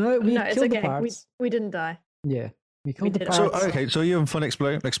 No, we No, it's killed the okay. pirates. We didn't die. Yeah, we killed the did it. So, pirates. okay, so you're having fun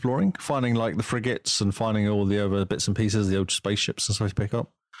exploring, finding like the frigates and finding all the other bits and pieces, the old spaceships and stuff to pick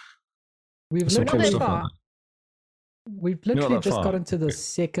up. We've Some Not cool that literally, stuff. far. we've not literally that just far. got into the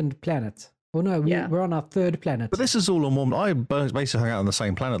 2nd planet. Oh no, Yeah. we're on our 3rd planet. But this is all on one. I basically hung out on the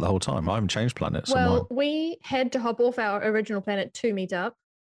same planet the whole time. I haven't changed planets. Well, we had to hop off our original planet to meet up.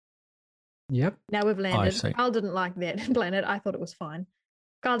 Yep. Now we've landed. see. Carl didn't like that planet. I thought it was fine.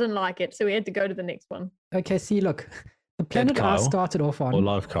 Carl didn't like it, so we had to go to the next one. Okay, see, look, the planet I Kyle, started off or on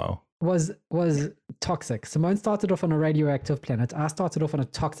live Kyle. was toxic. Simone started off on a radioactive planet. I started off on a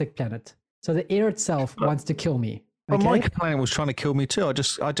toxic planet. So the air itself wants to kill me. But Okay? my planet was trying to kill me too. I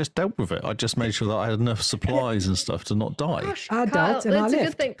just dealt with it. I just made sure that I had enough supplies and stuff to not die. Gosh, I Kyle, dealt and I that's a good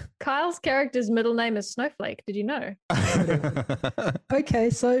left. thing. Kyle's character's middle name is Snowflake. Did you know? Okay,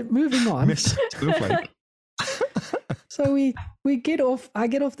 so moving on. Miss Snowflake. So we get off. I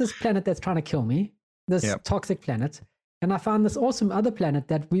get off this planet that's trying to kill me, this Yep. toxic planet, and I found this awesome other planet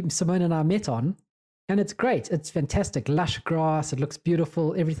that Simone and I met on, and it's great. It's fantastic, lush grass. It looks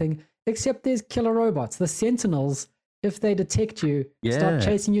beautiful, everything. Except there's killer robots. The Sentinels, if they detect you, start Yeah.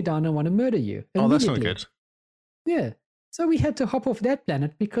 chasing you down and want to murder you. Oh, that's not immediately. good. Yeah. So we had to hop off that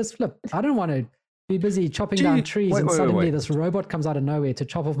planet because flip. I don't want to be busy chopping Do down you- trees wait, and wait, suddenly wait. this robot comes out of nowhere to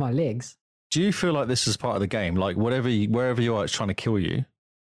chop off my legs. Do you feel like this is part of the game? Like wherever you are, it's trying to kill you.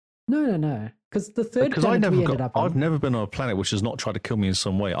 No. Because the third Because I planet never we ended up on. I've never been on a planet which has not tried to kill me in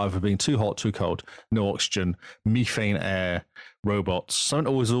some way. Either been too hot, too cold, no oxygen, methane air, robots. Something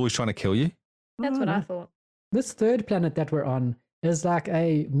always trying to kill you. That's what no. I thought. This third planet that we're on is like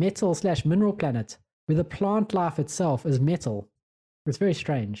a metal/mineral planet where the plant life itself is metal. It's very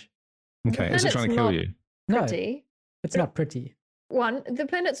strange. Okay, is it planet's trying to kill not- you? No, Pretty. it's not pretty. One, the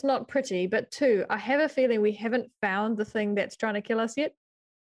planet's not pretty, but two, I have a feeling we haven't found the thing that's trying to kill us yet.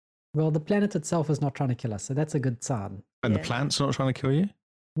 Well, the planet itself is not trying to kill us, so that's a good sign. And Yeah. the plants are not trying to kill you?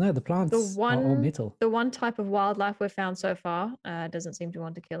 No, the plants The are all one, metal. the one type of wildlife we've found so far doesn't seem to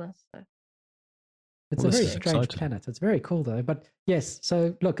want to kill us. So. It's Well, a this very is strange exciting. planet. It's very cool though. But yes,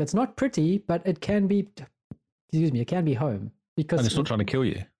 so look, it's not pretty, but it can be. Excuse me, it can be home because And it's not trying to kill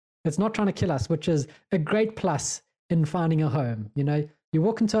you. it's not trying to kill us, which is a great plus in finding a home. You know, you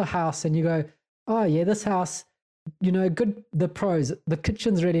walk into a house and you go, oh yeah, this house, you know, good. The pros, the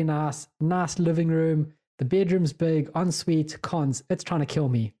kitchen's really nice, nice living room, the bedroom's big, ensuite. Cons, it's trying to kill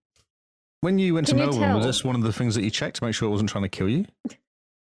me. When you went to Can you Melbourne, was tell? this one of the things that you checked to make sure it wasn't trying to kill you?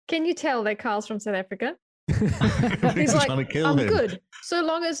 Can you tell that Carl's from South Africa? It's He's like, trying to kill I'm him. good. So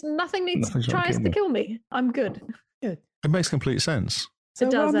long as nothing Nothing's trying tries to to kill kill me, I'm good. It makes complete sense. So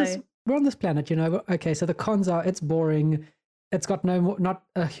It we're on does, this, eh? we're on this planet, you know. Okay, so the cons are it's boring. It's got not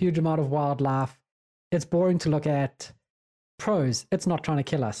a huge amount of wildlife. It's boring to look at. Pros, it's not trying to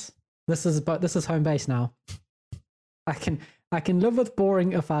kill us. This is home base now. I can live with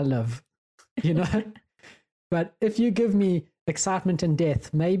boring if I live, you know. But if you give me excitement and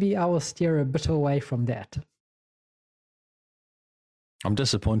death, maybe I will steer a bit away from that. I'm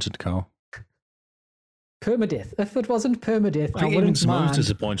disappointed, Carl. Permadeath. If it wasn't permadeath, I I think even wouldn't Simone's mind.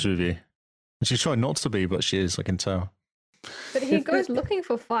 disappointed with you. And she's trying not to be, but she is, I can tell. But he goes looking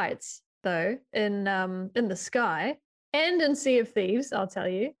for fights though in the sky and in Sea of Thieves, I'll tell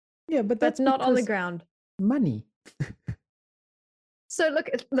you. Yeah, but that's not on the because ground. money. So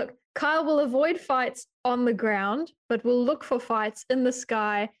look, Kyle will avoid fights on the ground, but will look for fights in the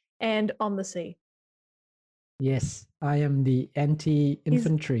sky and on the sea. Yes, I am the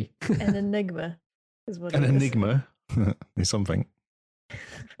anti-infantry. An enigma is what An it is. enigma is something.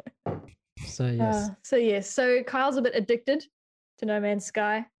 So yes. So Kyle's a bit addicted to No Man's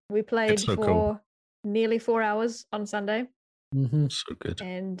Sky. We played so for cool. nearly 4 hours on Sunday, Mm-hmm. So good.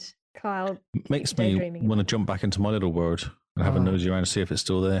 and Kyle Makes me daydreaming want to about jump back into my little world and have a Oh. nosy around to see if it's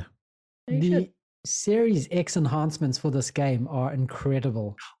still there. You The should. Series X enhancements for this game are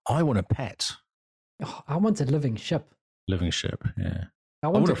incredible. I want a pet. Oh, I want a living ship. Living ship, yeah. I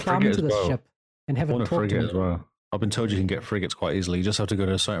want to want a climb frigate into as this well. ship and have I it want a talk to frigate me. as well. I've been told you can get frigates quite easily. You just have to go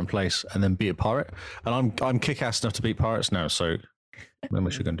to a certain place and then beat a pirate. And I'm kick-ass enough to beat pirates now, so maybe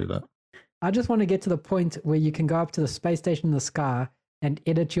we should go and do that. I just want to get to the point where you can go up to the space station in the sky and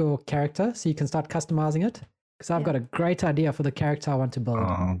edit your character so you can start customizing it. Because I've Yeah. got a great idea for the character I want to build.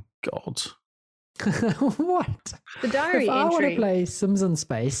 Oh, God. What? The diary If I want to entry. play Sims in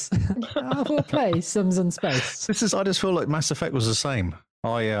space, I will play Sims in space. I just feel like Mass Effect was the same.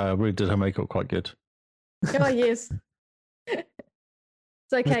 I really did her makeup quite good. Oh yes. It's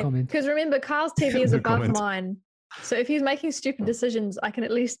okay. comment. Because remember, Kyle's TV is No above comment. mine. So if he's making stupid decisions, I can at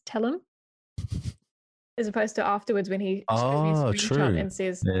least tell him. As opposed to afterwards when he shows me a Oh, screenshot true. and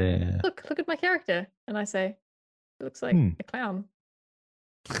says, Yeah. look at my character. And I say, it looks like Hmm. a clown.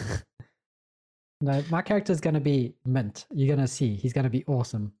 No, my character is going to be mint. You're going to see. He's going to be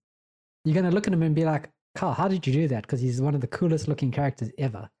awesome. You're going to look at him and be like, Carl, how did you do that? Because he's one of the coolest looking characters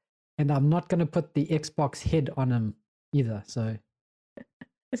ever. And I'm not going to put the Xbox head on him either. So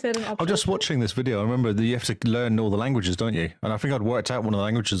Is that an option? I'm just watching this video. I remember that you have to learn all the languages, don't you? And I think I'd worked out one of the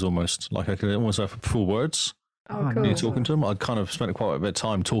languages almost. Like I could almost have full words. Oh, Oh, cool. You're talking to them. I'd kind of spent quite a bit of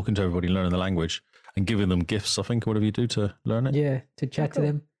time talking to everybody, learning the language and giving them gifts, I think, whatever you do to learn it. yeah, to chat to cool.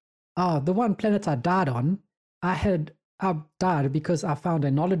 them. Oh, the one planet I died on, I died because I found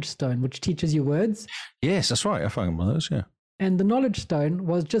a knowledge stone which teaches you words. Yes, that's right. I found one of those, yeah. And the knowledge stone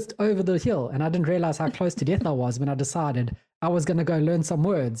was just over the hill. And I didn't realize how close to death I was when I decided I was going to go learn some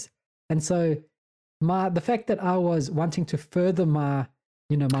words. And so the fact that I was wanting to further my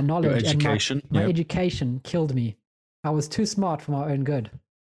knowledge Your education. and my Yep. education killed me. I was too smart for my own good.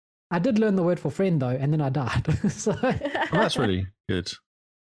 I did learn the word for friend though, and then I died. so Well, that's really good.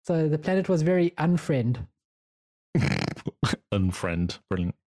 the planet was very unfriend. Unfriend.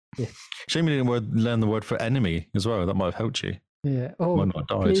 Brilliant. Yeah. Shame you didn't learn the word for enemy as well. That might have helped you. Yeah. Oh, Might not have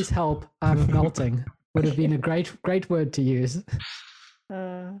died. please help. I'm melting. Would have been a great word to use.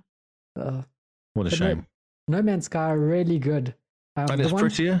 Uh, Uh, What a but shame. No Man's Sky, really good. And the it's one-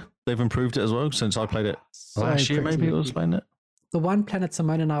 prettier. They've improved it as well since I played it so last year, maybe pretty. it was playing it. The one planet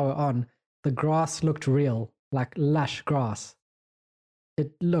Simone and I were on, the grass looked real, like lush grass.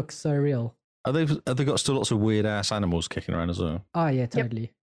 It looks so real. Have they got still lots of weird ass animals kicking around as well? Oh yeah,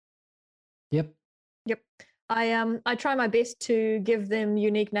 totally. Yep. I try my best to give them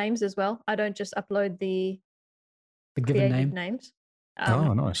unique names as well. I don't just upload the The given creative name. names.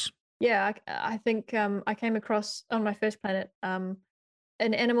 Oh, nice. Yeah, I think I came across on my first planet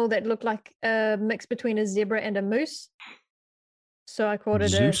an animal that looked like a mix between a zebra and a moose. So I called it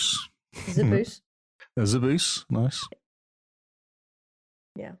Zeus. a Zaboose. A Zaboose. Nice.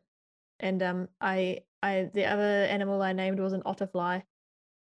 And the other animal I named was an otterfly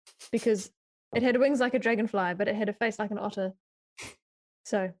because it had wings like a dragonfly, but it had a face like an otter.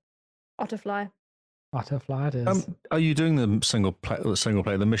 So, otterfly. Butterfly it is. Are you doing the single play,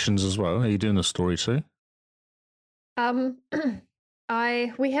 the missions as well? Are you doing the story too?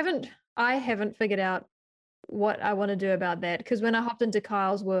 I haven't figured out what I want to do about that because when I hopped into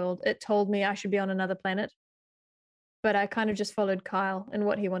Kyle's world, it told me I should be on another planet, but I kind of just followed Kyle and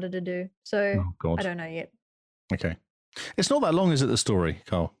what he wanted to do. So Oh God. I don't know yet. Okay. It's not that long, is it? The story,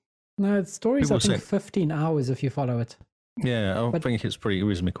 Carl. No, the story's I People think say- 15 hours if you follow it. Yeah, I But- think it's pretty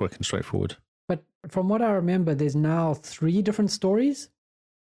reasonably quick and straightforward. But from what I remember, there's now 3 different stories.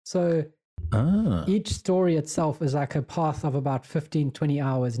 So Ah, each story itself is like a path of about 15, 20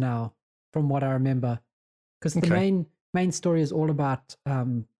 hours now, from what I remember. Because the Okay. main story is all about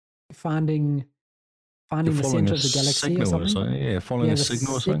finding you're the following center a of the galaxy signal or something. Yeah, following Yeah, a the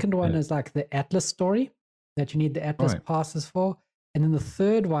signal or something. second one Yeah. is like the Atlas story that you need the Atlas Right. passes for. And then the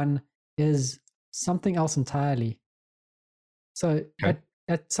third one is something else entirely. So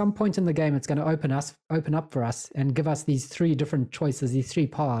at some point in the game, it's going to open up for us and give us these 3 different choices, these 3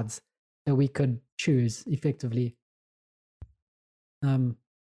 paths that we could choose effectively. And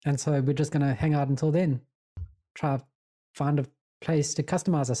so we're just going to hang out until then. Try to find a place to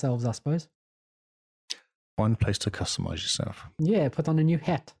customize ourselves, I suppose. Find a place to customize yourself. Yeah, put on a new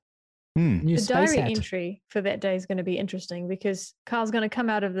hat. The New space diary hat. entry for that day is going to be interesting because Carl's going to come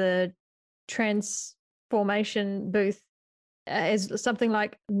out of the transformation booth as something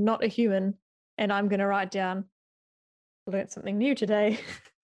like not a human, and I'm going to write down, learned something new today.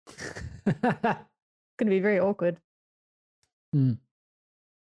 It's going to be very awkward.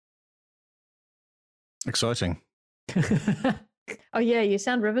 Exciting. Oh yeah, you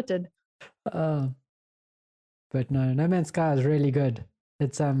sound riveted. But No Man's Sky is really good.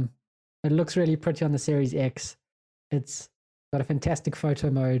 It's it looks really pretty on the Series X. It's got a fantastic photo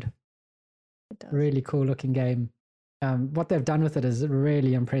mode. It does. Really cool looking game. What they've done with it is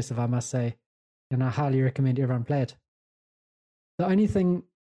really impressive, I must say, and I highly recommend everyone play it. The only thing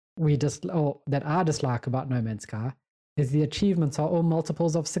that I dislike about No Man's Sky is the achievements are all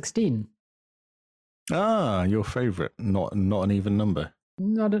multiples of 16. Ah, your favorite, not an even number.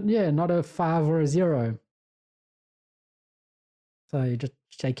 Not a 5 or a 0. So you just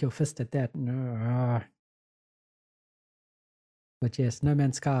shake your fist at that. But yes, No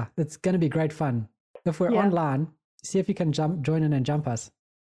Man's Sky. It's going to be great fun. If we're online, see if you can join in and jump us.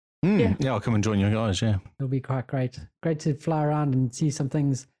 Yeah, I'll come and join you guys, yeah. It'll be quite great. Great to fly around and see some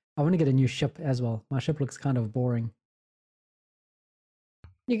things. I want to get a new ship as well. My ship looks kind of boring.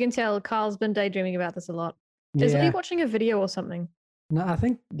 You can tell Carl's been daydreaming about this a lot. Is he watching a video or something? No, I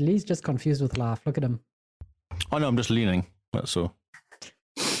think Lee's just confused with life. Look at him. I know, I'm just leaning. That's all.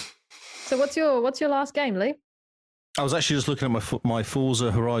 So what's your last game, Lee? I was actually just looking at my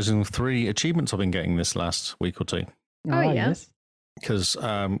Forza Horizon 3 achievements I've been getting this last week or two. Oh yeah. Yes. Because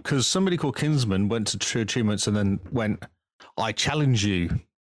somebody called Kinsman went to True Achievements and then went, I challenge you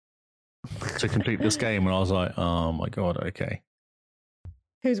to complete this game. And I was like, oh my God, okay.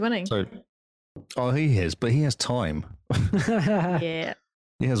 Who's winning? So, he is, but he has time. Yeah.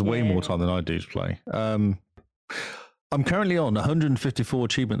 He has way more time than I do to play. I'm currently on 154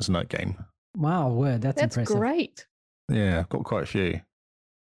 achievements in that game. Wow, word, that's impressive. Great. Yeah, I've got quite a few.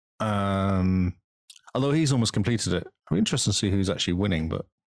 Although he's almost completed it. I'm interested to see who's actually winning, but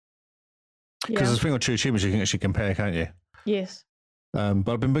because there's a thing on True Achievements you can actually compare, can't you? Yes. But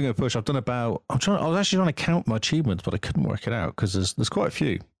I've been bringing a push. I've done about. I was actually trying to count my achievements, but I couldn't work it out because there's quite a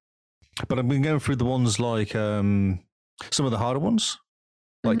few. But I've been going through the ones like some of the harder ones,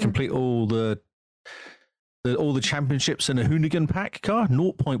 like complete all the championships in a Hoonigan pack car.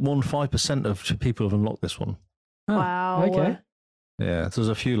 0.15% of people have unlocked this one. Oh, Wow. Okay. Yeah, there's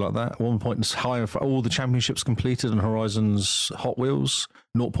a few like that. 1 point is higher for all the championships completed in Horizon's Hot Wheels.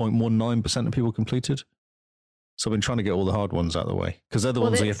 0.19% of people completed. So I've been trying to get all the hard ones out of the way because they're the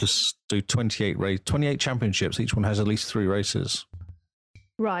ones where you have to do 28 championships. Each one has at least 3 races.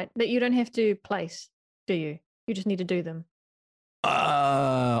 Right, but you don't have to place, do you? You just need to do them.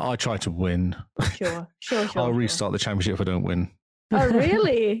 I try to win. Sure. I'll restart the championship if I don't win. Oh,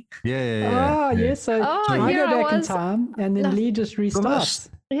 really? Yeah. Oh, yes. So I go back in time and then Lee just restarts.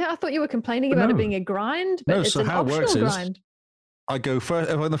 Yeah, I thought you were complaining about it being a grind, but it's an optional grind. I go first.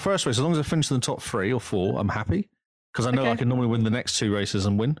 If I'm in the first race, as long as I finish in the top 3 or 4, I'm happy because I know I can normally win the next 2 races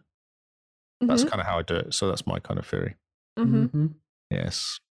and win. That's kind of how I do it. So that's my kind of theory.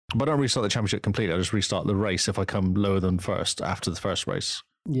 Yes. But I don't restart the championship completely. I just restart the race if I come lower than first after the first race.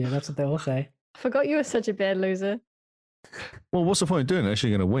 Yeah, that's what they all say. Forgot you were such a bad loser. Well, what's the point of doing it unless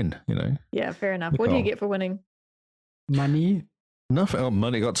you're going to win, you know? Yeah, fair enough. What do you get for winning? Money. Nothing. Oh,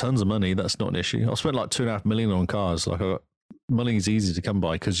 money. Got tons of money. That's not an issue. I spent like 2.5 million on cars. Like, money is easy to come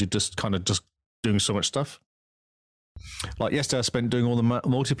by because you're just kind of just doing so much stuff. Like yesterday, I spent doing all the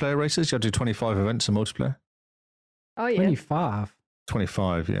multiplayer races. You have to do 25 events in multiplayer. Oh, yeah. 25.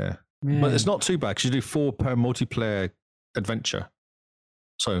 25, yeah. Man. But it's not too bad because you do 4 per multiplayer adventure.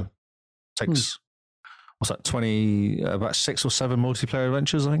 So it takes, what's that, about 6 or 7 multiplayer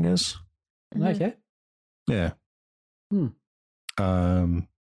adventures, I think it is. Okay. Yeah.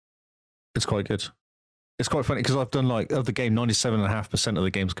 It's quite good. It's quite funny because I've done like, of the game, 97.5% of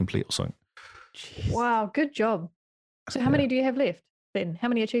the game's complete or something. Jeez. Wow, good job. So how many do you have left then? How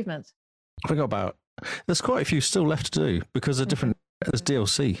many achievements? I forgot about, there's quite a few still left to do because of different, there's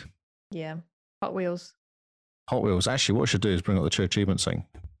DLC. Yeah, Hot Wheels. Hot Wheels. Actually, what I should do is bring up the True Achievements thing.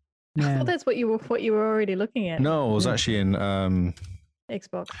 I thought that's what you were already looking at. No, I was actually in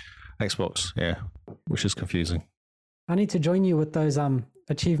Xbox. Xbox, yeah, which is confusing. I need to join you with those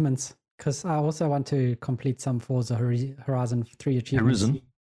achievements because I also want to complete some Forza Horizon 3 achievements.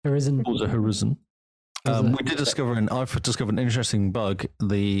 Horizon. Forza Horizon. We did discover, I've discovered an interesting bug.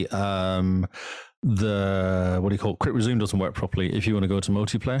 The the what do you call it? Quick resume doesn't work properly if you want to go to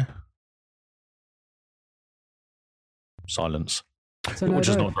multiplayer. Silence, So which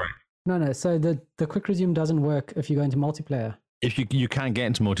is not great. No. So the quick resume doesn't work if you go into multiplayer. If you can't get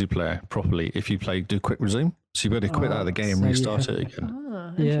into multiplayer properly if you do quick resume, so you've got to quit out of the game and restart it again.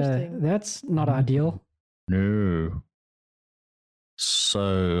 Oh, Yeah, interesting. that's not ideal. No.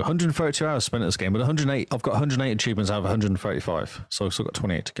 So 132 hours spent in this game, but 108. I've got 108 achievements out of 135, so I've still got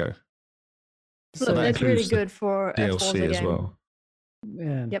 28 to go. Look, So that that's really includes the good for a Forza DLC as game. well.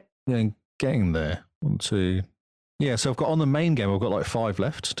 yeah. Yep. Yeah, getting there. 1, 2. Yeah, so I've got on the main game. I've got like 5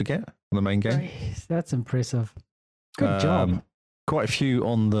 left to get on the main game. Jeez, that's impressive. Good job. Quite a few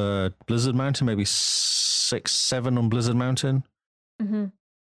on the Blizzard Mountain, maybe 6, 7 on Blizzard Mountain. Mm-hmm.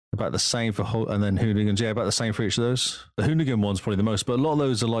 About the same for and then Hoonigans. Yeah, about the same for each of those. The Hoonigan one's probably the most, but a lot of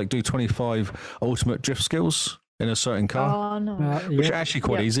those are like do 25 ultimate drift skills in a certain car, Oh no. which are Yep. actually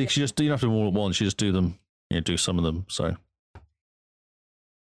quite Yep, easy. yep. 'Cause you don't have to do them all at once. You just do them. Do some of them. So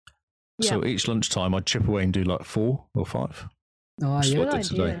each lunchtime I'd chip away and do like 4 or 5. Oh, Which is yeah. what I Good did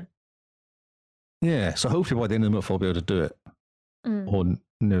today. idea. Yeah, so hopefully by the end of the month I'll be able to do it. Mm. Or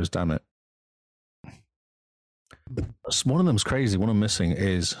knows, damn it. One of them's crazy. One I'm missing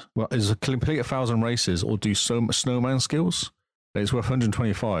is complete 1,000 races or do snowman skills. It's worth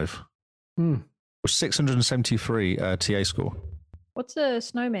 125 Hmm. or 673 TA score. What's a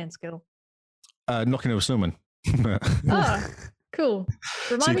snowman skill? Knocking over snowmen. Oh, cool.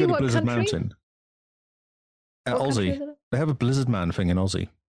 So Remind you me go to what Blizzard country? Mountain. What country Aussie. is it? They have a Blizzard Man thing in Aussie.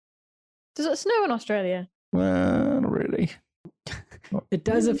 Does it snow in Australia? Well, not really. It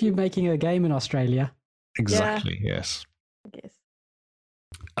does if you're making a game in Australia. Exactly. Yes. I guess.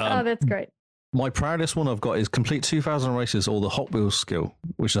 Um, Oh, that's great. My proudest one I've got is complete 2,000 races or the Hot Wheels skill,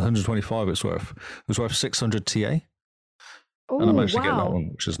 which is 125 it's worth. It's worth 600 TA. And I Oh, managed to get that wow.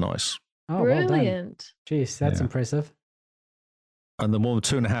 one, which is nice. Oh, well done. Brilliant. Jeez, that's Yeah. impressive. And the one with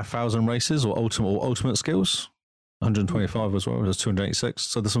 2,500 races or ultimate skills, 125 as well. There's 286.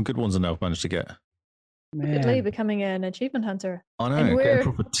 So there's some good ones in there I've managed to get. Look at Lee Man. becoming an achievement hunter. I know, And get a we're-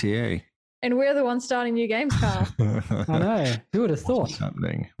 proper TA. And we're the ones starting new games, Carl. I know. Who would have What's thought?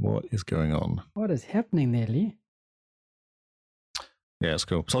 happening? What is going on? What is happening there, Lee? Yeah, it's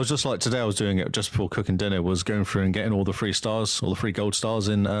cool. So I was just like today. I was doing it just before cooking dinner. Was going through and getting all the free stars, all the free gold stars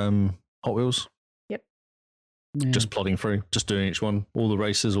in Hot Wheels. Yeah. Just plodding through, just doing each one, all the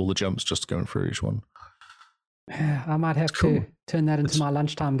races, all the jumps, just going through each one. I might have Cool. to turn that into It's- my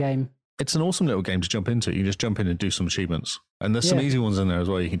lunchtime game. It's an awesome little game to jump into. You can just jump in and do some achievements, and there's some Yeah. easy ones in there as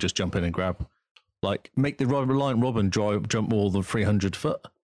well. You can just jump in and grab, like make the Reliant Robin jump more than 300 foot.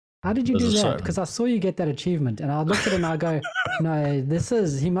 How did you There's do a that? certain- Because I saw you get that achievement, and I looked at it and I go, "No,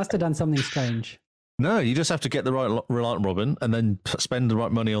 he must have done something strange." No, you just have to get the right Reliant Robin and then spend the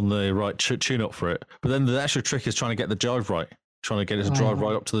right money on the right tune up for it. But then the actual trick is trying to get the drive right, trying to get it to drive Oh.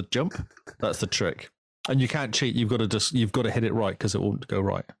 right up to the jump. That's the trick. And you can't cheat. You've got to hit it right because it won't go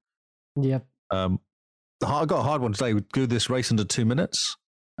right. Yep. I got a hard one today. We do this race under 2 minutes,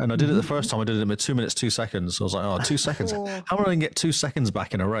 and I did it the first time. I did it in 2 minutes 2 seconds. I was like, 2 seconds. Oh. How am I going to get 2 seconds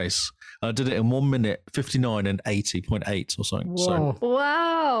back in a race? And I did it in 1 minute 59 and 80.8 or something. So, Whoa.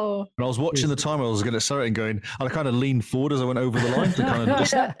 Wow. and I was watching the timer. I was going to start it and going. And I kind of leaned forward as I went over the line to kind of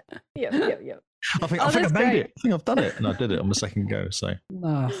just. Yep. I think Oh, I've that's made great. it. I think I've done it, and I did it on the second go. So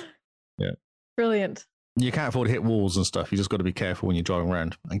No. Brilliant. you can't afford to hit walls and stuff. You just got to be careful when you're driving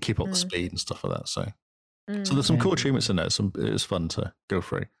around and keep up the Mm. speed and stuff like that. So Mm. there's some Yeah. cool achievements in there. It was fun to go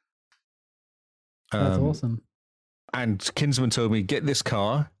through. That's awesome. And Kinsman told me, get this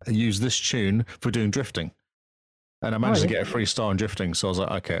car and use this tune for doing drifting. And I managed to yeah. get a free star in drifting. So I was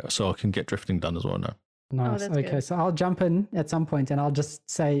like, okay, so I can get drifting done as well now. Nice. that's Okay, good. so I'll jump in at some point and I'll just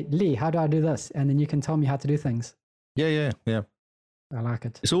say, "Lee, how do I do this?" And then you can tell me how to do things. Yeah. I like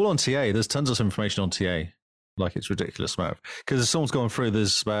it. It's all on TA. There's tons of information on TA. Like it's ridiculous amount. Because someone's gone through,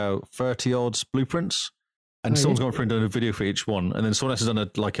 there's about 30 odd blueprints. And Oh, someone's yeah? gone through and done a video for each one. And then someone else has done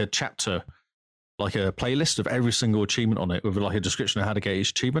a chapter, like a playlist of every single achievement on it with like a description of how to get each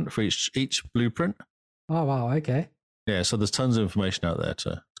achievement for each blueprint. Oh wow. Okay. Yeah, so there's tons of information out there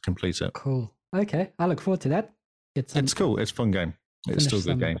to complete it. Cool. Okay. I look forward to that. It's cool. It's a fun game. It's still a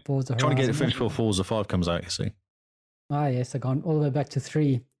good game. Trying to get it finished before Forza 5 comes out, you see. Ah, yes. I've gone all the way back to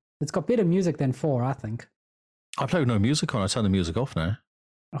 3. It's got better music than 4, I think. I play with no music on. I turn the music off now.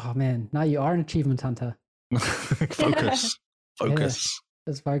 Oh man, now you are an achievement hunter. Focus. Focus.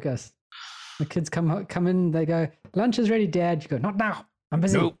 Just focus. The kids come in, they go, "Lunch is ready, Dad." You go, "Not now. I'm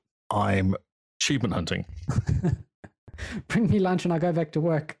busy." Nope. I'm achievement hunting. Bring me lunch and I go back to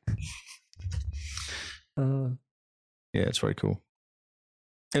work. Yeah, it's very cool.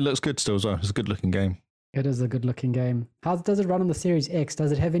 It looks good still as well. It's a good looking game. It is a good looking game. How does it run on the Series X?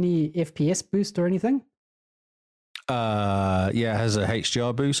 Does it have any FPS boost or anything? Yeah, it has a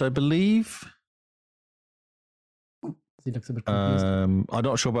HDR boost, I believe. He looks a bit confused. I'm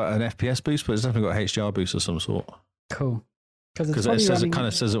not sure about an FPS boost, but it's definitely got a HDR boost of some sort. Cool. Because it kind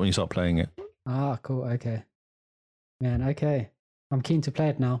of says it when you start playing it. Ah, cool. Okay. Man, okay. I'm keen to play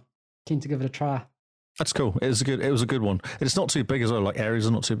it now. Keen to give it a try. That's cool. It was a good one. It's not too big as well. Like areas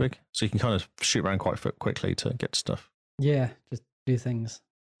are not too big, so you can kind of shoot around quite quickly to get stuff. Yeah, just do things.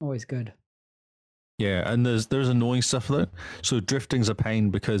 Always good. Yeah, and there's annoying stuff though. So drifting's a pain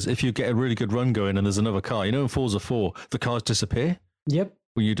because if you get a really good run going and there's another car, in Forza 4, the cars disappear. Yep.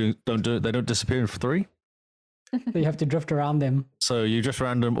 When you don't do it, they don't disappear in 3. So you have to drift around them. So you drift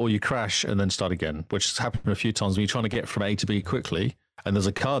around them or you crash and then start again, which has happened a few times when you're trying to get from A to B quickly and there's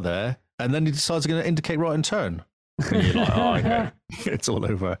a car there and then he decides going to indicate right and turn. And you're like, oh, okay. It's all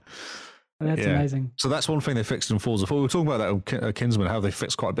over. That's amazing. So that's one thing they fixed in Forza 4. We were talking about that on Kinsman, how they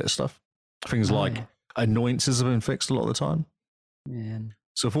fixed quite a bit of stuff. Things like annoyances have been fixed a lot of the time. Man.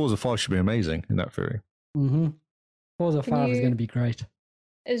 So Forza 5 should be amazing in that theory. Mm-hmm. Forza 5 is going to be great.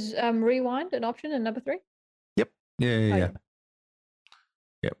 Is rewind an option in number 3? Yeah.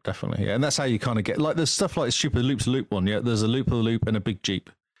 Yep, definitely. Yeah. And that's how you kind of get, like, there's stuff like stupid loop-to-loop one. Yeah, there's a loop-to-loop and a big Jeep.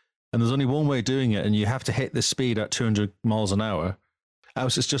 And there's only one way of doing it, and you have to hit the speed at 200 miles an hour.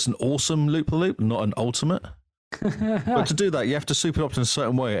 Else it's just an awesome loop-to-loop, not an ultimate. But to do that, you have to super opt in a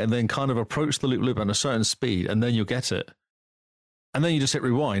certain way and then kind of approach the loop-loop at a certain speed, and then you'll get it. And then you just hit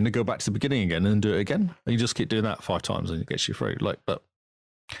rewind and go back to the beginning again and do it again. And you just keep doing that 5 times and it gets you through.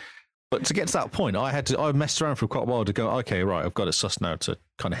 But to get to that point, I messed around for quite a while to go, okay, right, I've got it sussed now to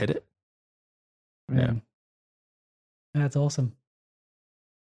kind of hit it. Yeah. That's awesome.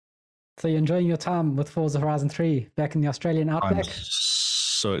 So you're enjoying your time with Forza Horizon 3 back in the Australian outback? I'm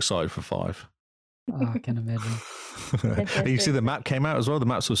so excited for 5. Oh, I can imagine. You see the map came out as well? The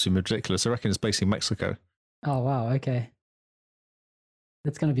map's also ridiculous. I reckon it's based in Mexico. Oh, wow. Okay.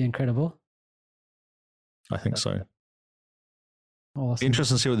 That's going to be incredible. I think so. Awesome.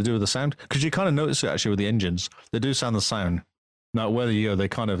 Interesting to see what they do with the sound. Because you kind of notice it actually with the engines. They do sound the sound. Now, whether they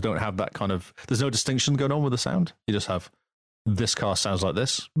kind of don't have that kind of... There's no distinction going on with the sound. You just have, this car sounds like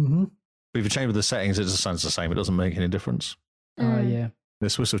this. Mm-hmm. But if you change with the settings, it just sounds the same. It doesn't make any difference. Oh, yeah. They're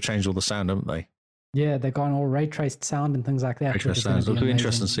supposed to have changed all the sound, haven't they? Yeah, they've gone all ray traced sound and things like that. Ray traced sounds. It'll be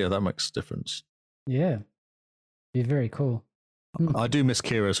interesting to see how that makes a difference. Yeah. Be very cool. I do miss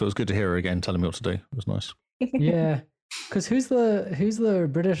Kira, so it was good to hear her again telling me what to do. It was nice. Yeah. Because who's the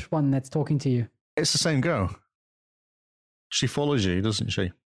British one that's talking to you? It's the same girl. She follows you, doesn't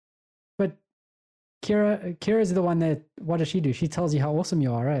she? But Kira's the one that, what does she do? She tells you how awesome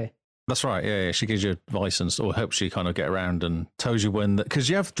you are, eh? That's right. Yeah. She gives you advice or helps you kind of get around and tells you when. Because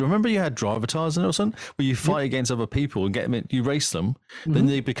do you remember you had drivatars in it or something, where you fight against other people and get them. You race them, then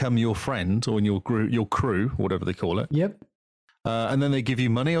they become your friend or your crew, whatever they call it. Yep. And then they give you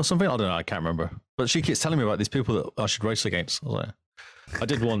money or something. I don't know. I can't remember. But she keeps telling me about these people that I should race against. I was like, I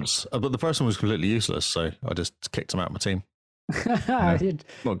did once, but the person was completely useless, so I just kicked him out of my team.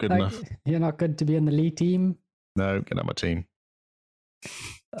 Not good enough. You're not good to be in the lead team. No, get out of my team.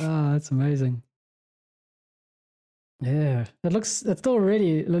 Oh, that's amazing. Yeah, it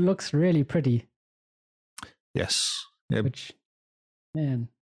looks really pretty. Yes. Yeah. Which, man,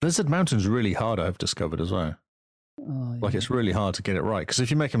 Blizzard Mountain's really hard, I've discovered as well. Oh, Like, it's really hard to get it right. Because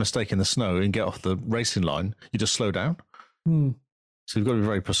if you make a mistake in the snow and get off the racing line, you just slow down. So you've got to be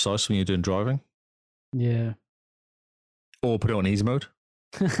very precise when you're doing driving. Yeah. Or put it on easy mode.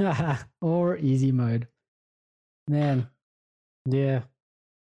 Or easy mode. Man. Yeah.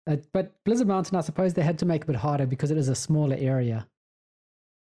 But Blizzard Mountain, I suppose they had to make it a bit harder because it is a smaller area.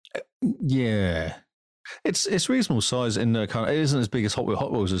 Yeah. It's reasonable size in the kind of, it isn't as big as Hot Wheels.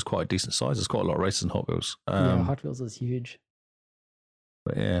 Hot Wheels is quite a decent size. There's quite a lot of races in Hot Wheels. Yeah, Hot Wheels is huge.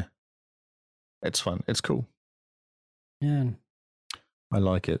 But yeah, it's fun. It's cool. Yeah. I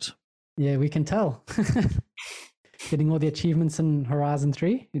like it. Yeah, we can tell. Getting all the achievements in Horizon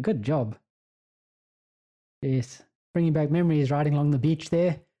 3. Good job. Yes. Bringing back memories, riding along the beach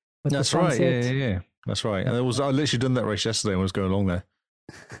there. That's right. Yeah. That's right. And I literally done that race yesterday when I was going along there.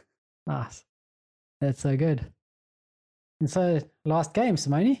 Nice. That's so good. And so, last game,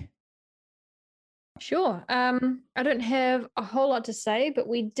 Simone. Sure. I don't have a whole lot to say, but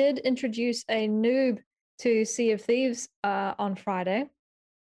we did introduce a noob to Sea of Thieves on Friday.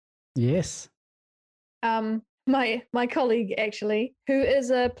 Yes. My colleague actually, who is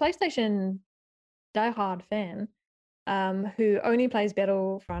a PlayStation diehard fan, who only plays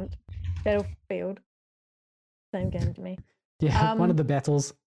Battlefield, same game to me. Yeah, one of the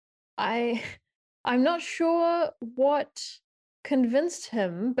battles. I'm not sure what convinced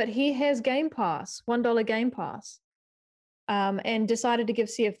him, but he has Game Pass, $1 Game Pass, and decided to give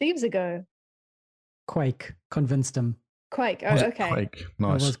Sea of Thieves a go. Quake convinced him. Quake. Oh, Was it okay. Quake? It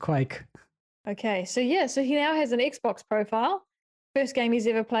Nice. was Quake. Okay. So he now has an Xbox profile. First game he's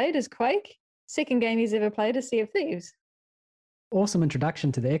ever played is Quake. Second game he's ever played is Sea of Thieves. Awesome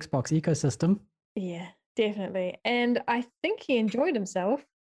introduction to the Xbox ecosystem. Yeah, definitely. And I think he enjoyed himself.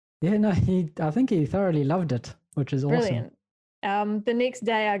 Yeah, no, I think he thoroughly loved it, which is awesome. Brilliant. The next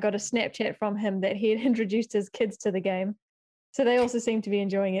day I got a Snapchat from him that he had introduced his kids to the game. So they also seem to be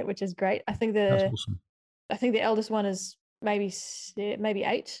enjoying it, which is great. I think That's awesome. the eldest one is maybe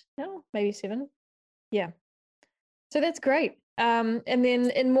 8 now, maybe 7. Yeah. So that's great. And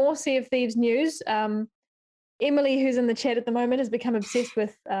then in more Sea of Thieves news, Emily, who's in the chat at the moment, has become obsessed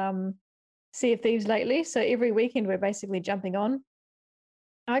with Sea of Thieves lately. So every weekend we're basically jumping on.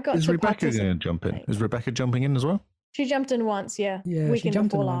 Is Rebecca going to jump in? Is Rebecca jumping in as well? She jumped in once, yeah. Yeah, she weekend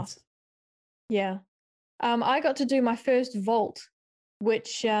jumped in before once. last. Yeah. I got to do my first vault,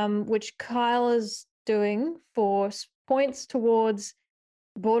 which Kyle is doing for points towards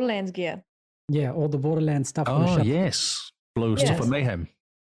Borderlands gear. Yeah, all the Borderlands stuff on the Oh, ship. yes. Blow Yes. stuff at Mayhem.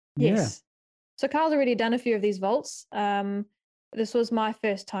 Yeah. Yes. So Kyle's already done a few of these vaults. This was my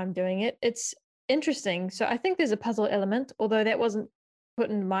first time doing it. It's interesting. So I think there's a puzzle element, although that wasn't put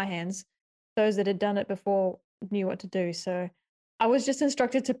in my hands. Those that had done it before knew what to do. So I was just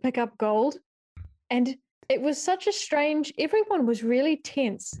instructed to pick up gold. And it was such a strange, everyone was really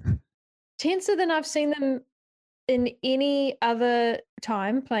tense. Tenser than I've seen them in any other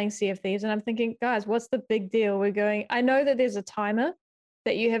time playing Sea of Thieves. And I'm thinking, guys, what's the big deal? I know that there's a timer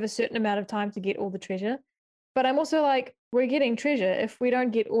that you have a certain amount of time to get all the treasure. But I'm also like, we're getting treasure. If we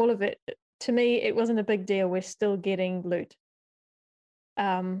don't get all of it, to me, it wasn't a big deal. We're still getting loot.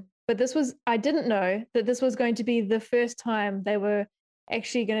 But I didn't know that this was going to be the first time they were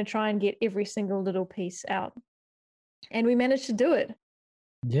actually going to try and get every single little piece out. And we managed to do it.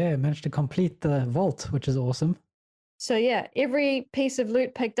 Yeah, managed to complete the vault, which is awesome. So yeah, every piece of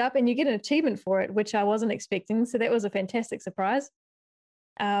loot picked up and you get an achievement for it, which I wasn't expecting. So that was a fantastic surprise.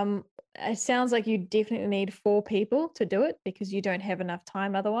 It sounds like you definitely need 4 people to do it because you don't have enough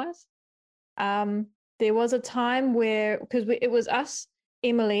time otherwise. There was a time where, because it was us,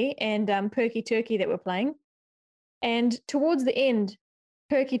 Emily, and Perky Turkey that were playing. And towards the end,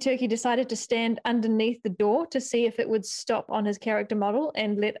 Perky Turkey decided to stand underneath the door to see if it would stop on his character model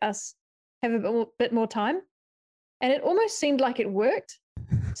and let us have a bit more time. And it almost seemed like it worked.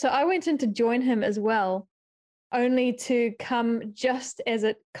 So I went in to join him as well, only to come just as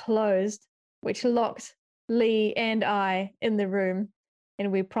it closed, which locked Lee and I in the room,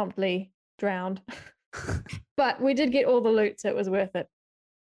 and we promptly drowned. But we did get all the loot, so it was worth it.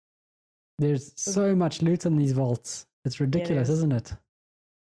 There's so much loot in these vaults. It's ridiculous, is. isn't it?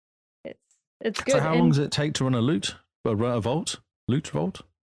 It's good. So how long does it take to run a vault? Loot vault?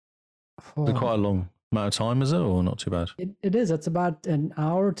 Is it quite a long amount of time, is it, or not too bad? It is. It's about an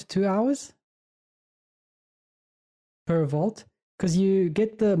hour to 2 hours per vault, because you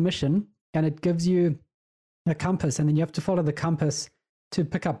get the mission and it gives you a compass, and then you have to follow the compass to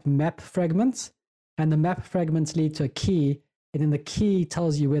pick up map fragments, and the map fragments lead to a key, and then the key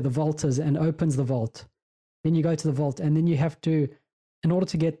tells you where the vault is and opens the vault. Then you go to the vault, and then you have to, in order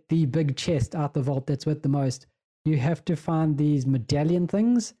to get the big chest out the vault that's worth the most, you have to find these medallion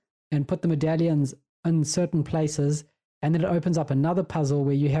things and put the medallions in certain places, and then it opens up another puzzle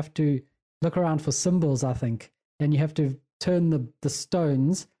where you have to look around for symbols, I think, and you have to turn the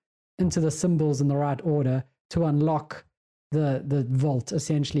stones into the symbols in the right order to unlock the vault,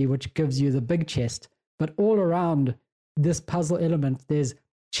 essentially, which gives you the big chest. But all around this puzzle element, there's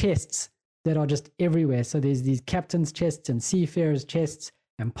chests that are just everywhere. So there's these captain's chests and seafarers' chests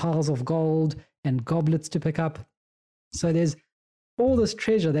and piles of gold and goblets to pick up. So there's all this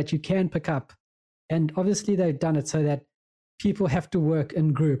treasure that you can pick up. And obviously they've done it so that people have to work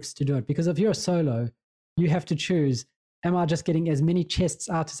in groups to do it. Because if you're a solo, you have to choose, am I just getting as many chests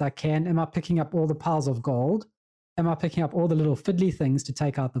out as I can? Am I picking up all the piles of gold? Am I picking up all the little fiddly things to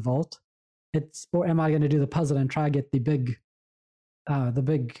take out the vault? Or am I going to do the puzzle and try to get the big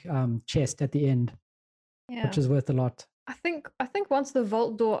chest at the end, which is worth a lot. I think once the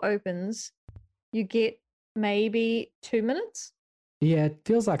vault door opens, you get maybe 2 minutes. Yeah, it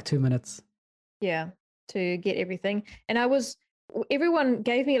feels like 2 minutes. Yeah, to get everything. And everyone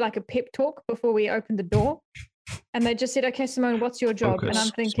gave me like a pep talk before we opened the door, and they just said, "Okay, Simone, what's your job?" Focus, and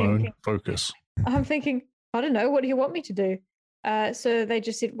I'm thinking, Simone, focus. I'm thinking, I don't know. What do you want me to do? So they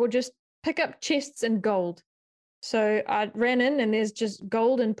just said, "Well, just pick up chests and gold." So I ran in and there's just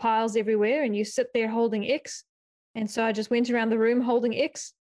gold in piles everywhere and you sit there holding X. And so I just went around the room holding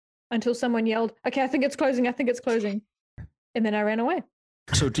X until someone yelled, okay, I think it's closing. I think it's closing. And then I ran away.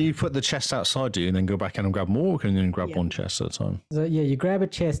 So do you put the chest outside, do you, and then go back in and grab more, or can you grab one chest at a time? So yeah, you grab a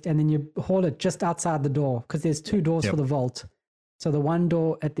chest and then you haul it just outside the door because there's 2 doors for the vault. So the one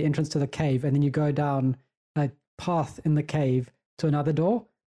door at the entrance to the cave, and then you go down a path in the cave to another door.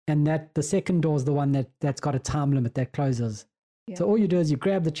 And the second door is the one that's got a time limit that closes. Yeah. So all you do is you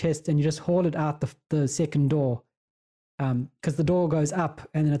grab the chest and you just haul it out the second door, because the door goes up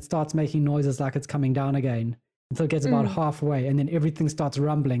and then it starts making noises like it's coming down again until it gets about halfway, and then everything starts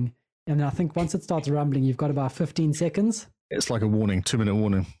rumbling. And then I think once it starts rumbling, you've got about 15 seconds. It's like a warning, 2-minute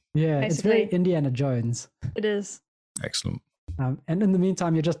warning. Yeah, basically. It's very Indiana Jones. It is. Excellent. And in the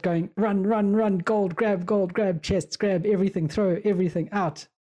meantime, you're just going, run, gold, grab chests, grab everything, throw everything out.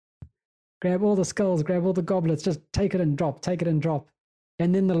 Grab all the skulls, grab all the goblets, just take it and drop.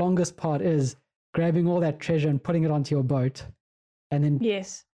 And then the longest part is grabbing all that treasure and putting it onto your boat. And then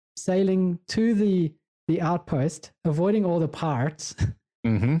sailing to the outpost, avoiding all the pirates,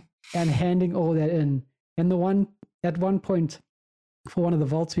 and handing all that in. And at one point, for one of the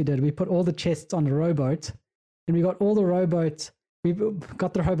vaults we did, we put all the chests on a rowboat, and we got the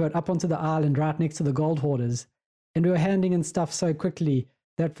rowboat up onto the island right next to the gold hoarders. And we were handing in stuff so quickly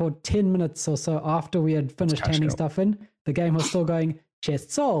that for 10 minutes or so after we had finished handing stuff in, the game was still going,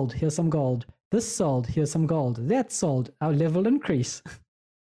 chest sold, here's some gold. This sold, here's some gold. That sold, our level increase.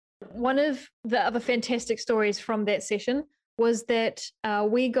 One of the other fantastic stories from that session was that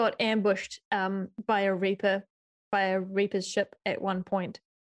we got ambushed by a reaper's ship at one point,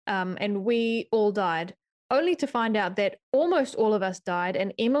 and we all died, only to find out that almost all of us died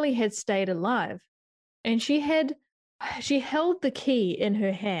and Emily had stayed alive. And she held the key in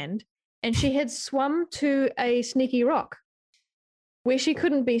her hand and she had swum to a sneaky rock where she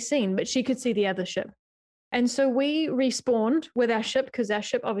couldn't be seen, but she could see the other ship. And so we respawned with our ship because our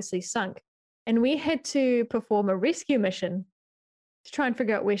ship obviously sunk. And we had to perform a rescue mission to try and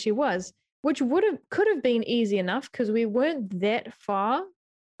figure out where she was, which could have been easy enough because we weren't that far,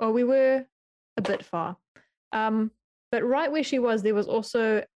 or we were a bit far. But right where she was, there was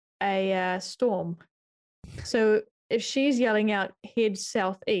also a storm. So if she's yelling out, head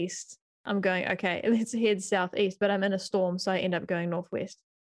southeast, I'm going, okay, let's head southeast, but I'm in a storm, so I end up going northwest.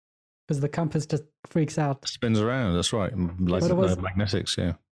 Because the compass just freaks out. Spins around, that's right. Like magnetics,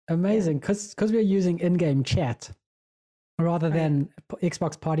 yeah. Amazing, because we're using in-game chat rather than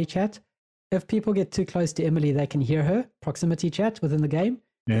Xbox party chat. If people get too close to Emily, they can hear her proximity chat within the game.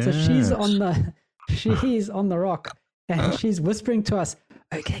 Yes. So she's on the rock and she's whispering to us,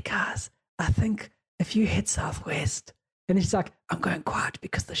 okay, guys, I think if you head southwest, and she's like, I'm going quiet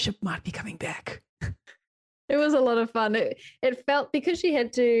because the ship might be coming back. It was a lot of fun. It felt, because she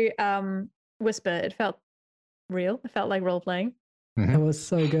had to whisper, it felt real. It felt like role playing. It was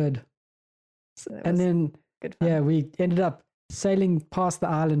so good. And then, we ended up sailing past the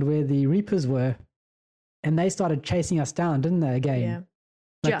island where the Reapers were, and they started chasing us down, didn't they, again?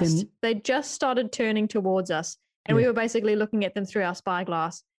 Yeah. They just started turning towards us, and we were basically looking at them through our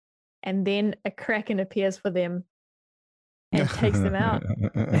spyglass, and then a kraken appears for them and takes them out.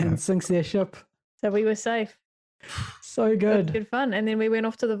 And sinks their ship. So we were safe. So good. Good fun. And then we went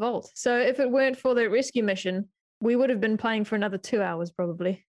off to the vault. So if it weren't for that rescue mission, we would have been playing for another 2 hours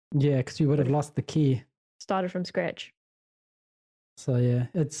probably. Yeah, because we would have lost the key. Started from scratch. So yeah,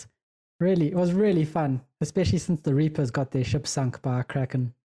 it was really fun, especially since the Reapers got their ship sunk by a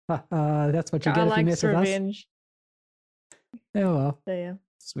kraken. That's what you get if you mess with revenge. Us. Oh well. So, yeah.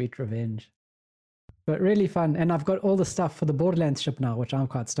 Sweet revenge. But really fun. And I've got all the stuff for the Borderlands ship now, which I'm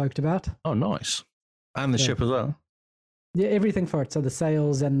quite stoked about. Oh, nice. And the ship as well. Yeah, everything for it. So the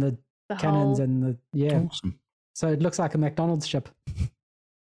sails and the cannons hull. And Awesome. So it looks like a McDonald's ship.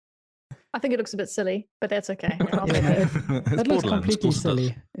 I think it looks a bit silly, but that's okay. It looks completely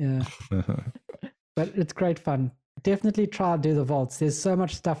silly. Yeah. But it's great fun. Definitely try to do the vaults. There's so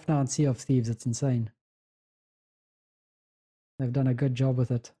much stuff now in Sea of Thieves. It's insane. They've done a good job with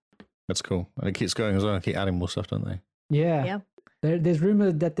it. That's cool. And it keeps going as well. They keep adding more stuff, don't they? Yeah. There's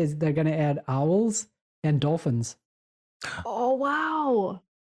rumor that they're going to add owls and dolphins. Oh, wow.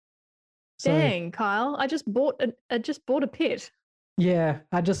 Dang, Kyle. I just bought a pet. Yeah,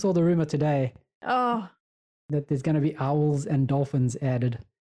 I just saw the rumor today. Oh. That there's going to be owls and dolphins added.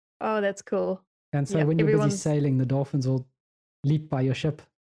 Oh, that's cool. And so when you're busy sailing, the dolphins will leap by your ship.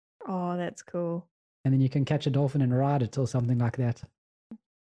 Oh, that's cool. And then you can catch a dolphin and ride it or something like that.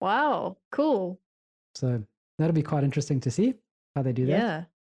 Wow, cool. So that'll be quite interesting to see how they do that. Yeah.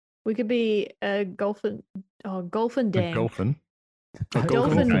 We could be a Golphine Dang. Golphine.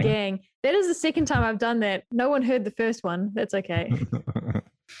 Golphine Dang. That is the second time I've done that. No one heard the first one. That's okay.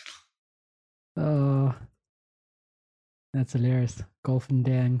 Oh, that's hilarious. Golphine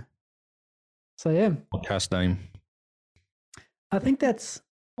Dang. So yeah, Podcast name. I think that's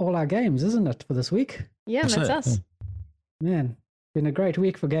all our games, isn't it, for this week? Yeah, that's us. Man, been a great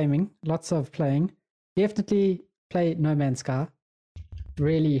week for gaming. Lots of playing. Definitely play No Man's Sky.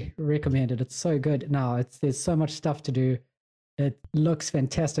 Really recommend it. It's so good now. There's so much stuff to do. It looks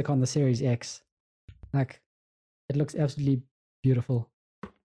fantastic on the Series X. Like, it looks absolutely beautiful.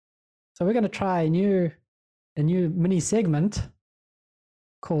 So we're going to try a new mini segment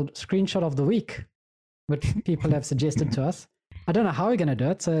called Screenshot of the Week, which people have suggested to us. I don't know how we're going to do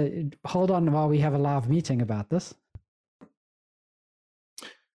it, so hold on while we have a live meeting about this.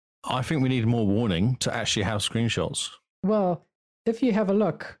 I think we need more warning to actually have screenshots. Well, if you have a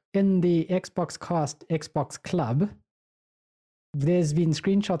look in the Xbox Cast Xbox Club, there's been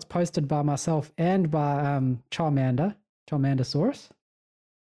screenshots posted by myself and by Charmandersaurus.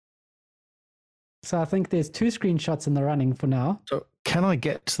 So I think there's 2 screenshots in the running for now. So can I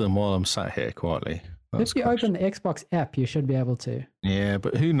get to them while I'm sat here quietly? If you open the Xbox app, you should be able to. Yeah,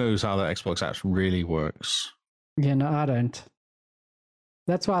 but who knows how the Xbox app really works? Yeah, no, I don't.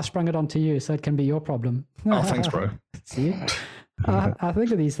 That's why I sprung it onto you, so it can be your problem. Oh, thanks, bro. See? I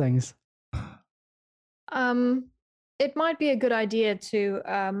think of these things. It might be a good idea to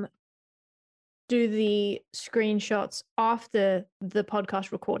do the screenshots after the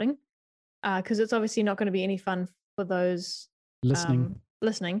podcast recording, because it's obviously not going to be any fun for those listening.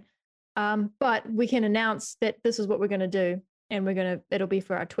 But we can announce that this is what we're going to do, and it'll be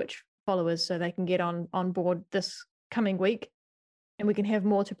for our Twitch followers, so they can get on board this coming week, and we can have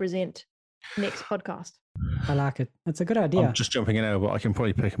more to present next podcast. I like it. It's a good idea. I'm just jumping in now, but I can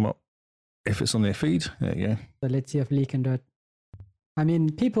probably pick them up if it's on their feed. There you go. So let's see if Lee can do it. I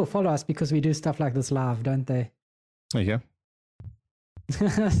mean, people follow us because we do stuff like this live, don't they? There you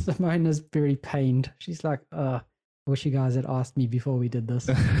go. Simone is very pained. She's like, I wish you guys had asked me before we did this.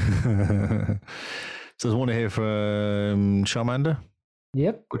 So there's one here from Charmander.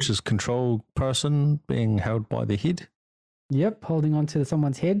 Yep. Which is control person being held by the head. Yep, holding on to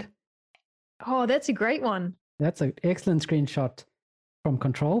someone's head. Oh, that's a great one. That's an excellent screenshot from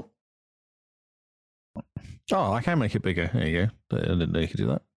Control. Oh, I can make it bigger. There you go. I didn't know you could do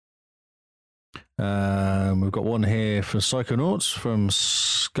that. We've got one here for Psychonauts from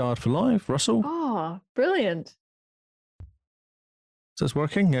Scarred for Life, Russell. Oh, brilliant. Is this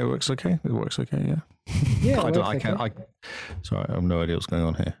working? Yeah, it works okay. It works okay, yeah. Yeah, sorry, I have no idea what's going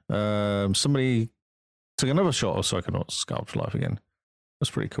on here. Somebody took another shot of Psychonauts Scarred for Life again.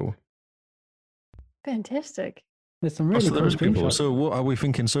 That's pretty cool. Fantastic. There's some really cool people. So what are we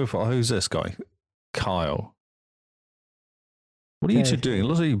thinking so far? Who's this guy? Kyle. What are you two doing? It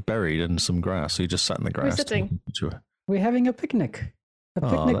looks like you're buried in some grass. So you just sat in the grass. We're sitting. We're having a picnic. A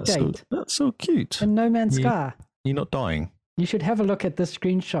picnic date. That's so cute. In No Man's Sky. You're not dying. You should have a look at this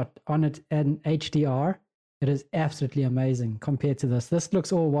screenshot on it in HDR. It is absolutely amazing compared to this. This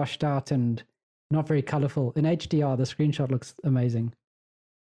looks all washed out and not very colorful. In HDR, the screenshot looks amazing.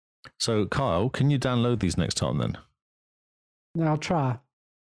 So, Kyle, can you download these next time then? No, I'll try.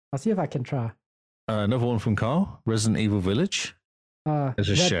 I'll see if I can try. Another one from Kyle, Resident Evil Village. There's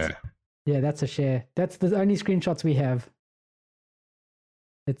a share. Yeah, that's a share. That's the only screenshots we have.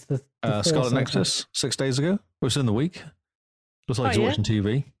 It's the Scarlet Nexus, 6 days ago. It was in the week. Looks like he's watching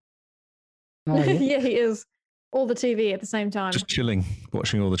TV. Oh, yeah? Yeah, he is. All the TV at the same time. Just chilling,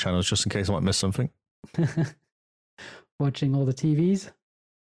 watching all the channels, just in case I might miss something. Watching all the TVs.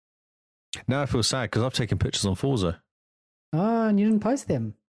 Now I feel sad because I've taken pictures on Forza. Oh, and you didn't post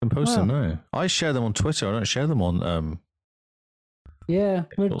them? I didn't post them, no. I share them on Twitter. I don't share them on... yeah,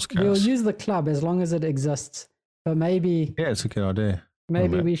 we'll use the club as long as it exists. But maybe... Yeah, it's a good idea.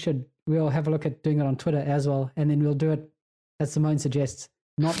 Maybe we'll have a look at doing it on Twitter as well. And then we'll do it, as Simone suggests,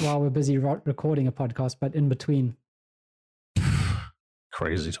 not while we're busy recording a podcast, but in between.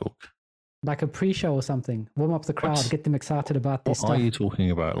 Crazy talk. Like a pre-show or something. Warm up the crowd, get them excited about this stuff. What are you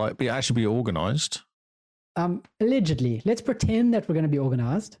talking about? Like, actually be organized? Allegedly. Let's pretend that we're going to be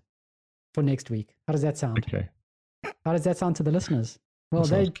organized for next week. How does that sound? Okay. How does that sound to the listeners? Well,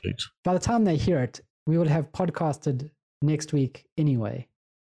 by the time they hear it, we will have podcasted next week anyway.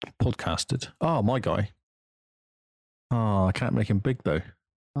 Podcasted? Oh, my guy. Oh, I can't make him big though.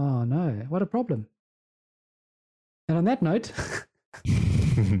 Oh no, what a problem. And on that note,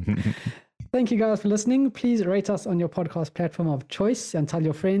 thank you guys for listening. Please rate us on your podcast platform of choice and tell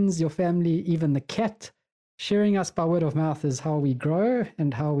your friends, your family, even the cat. sharing us by word of mouth is how we grow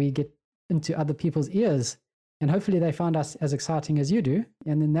and how we get into other people's ears. And hopefully they find us as exciting as you do.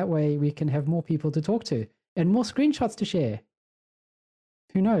 And in that way, we can have more people to talk to and more screenshots to share.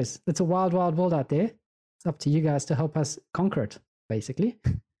 Who knows? It's a wild, wild world out there. It's up to you guys to help us conquer it, basically.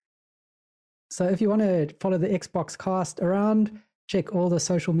 So if you want to follow the Xbox Cast around, check all the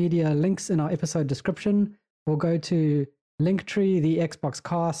social media links in our episode description, or go to Linktree, the Xbox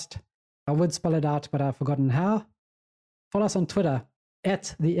Cast. I would spell it out, but I've forgotten how. Follow us on Twitter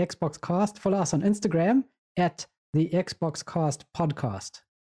at the Xbox Cast. Follow us on Instagram at the Xbox Cast Podcast.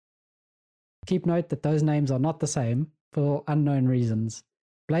 Keep note that those names are not the same for unknown reasons.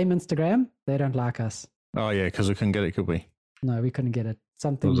 Blame Instagram. They don't like us. Oh, yeah, because we couldn't get it, could we? No, we couldn't get it.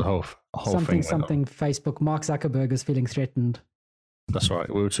 There was a whole thing. Something Facebook. Mark Zuckerberg is feeling threatened. That's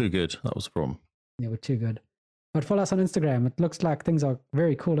right. We were too good. That was the problem. Yeah, we're too good. But follow us on Instagram. It looks like things are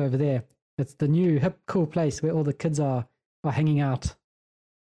very cool over there. It's the new hip, cool place where all the kids are hanging out.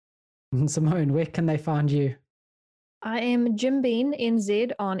 And Simone, where can they find you? I am Jim Bean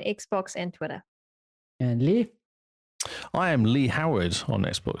NZ on Xbox and Twitter. And Lee? I am Lee Howard on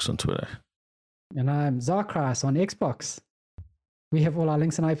Xbox and Twitter. And I'm Zarkras on Xbox. We have all our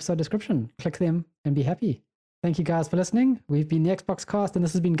links in our episode description. Click them and be happy. Thank you guys for listening. We've been the Xbox Cast and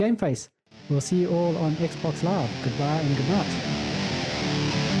this has been Game Face. We'll see you all on Xbox Live. Goodbye and good night.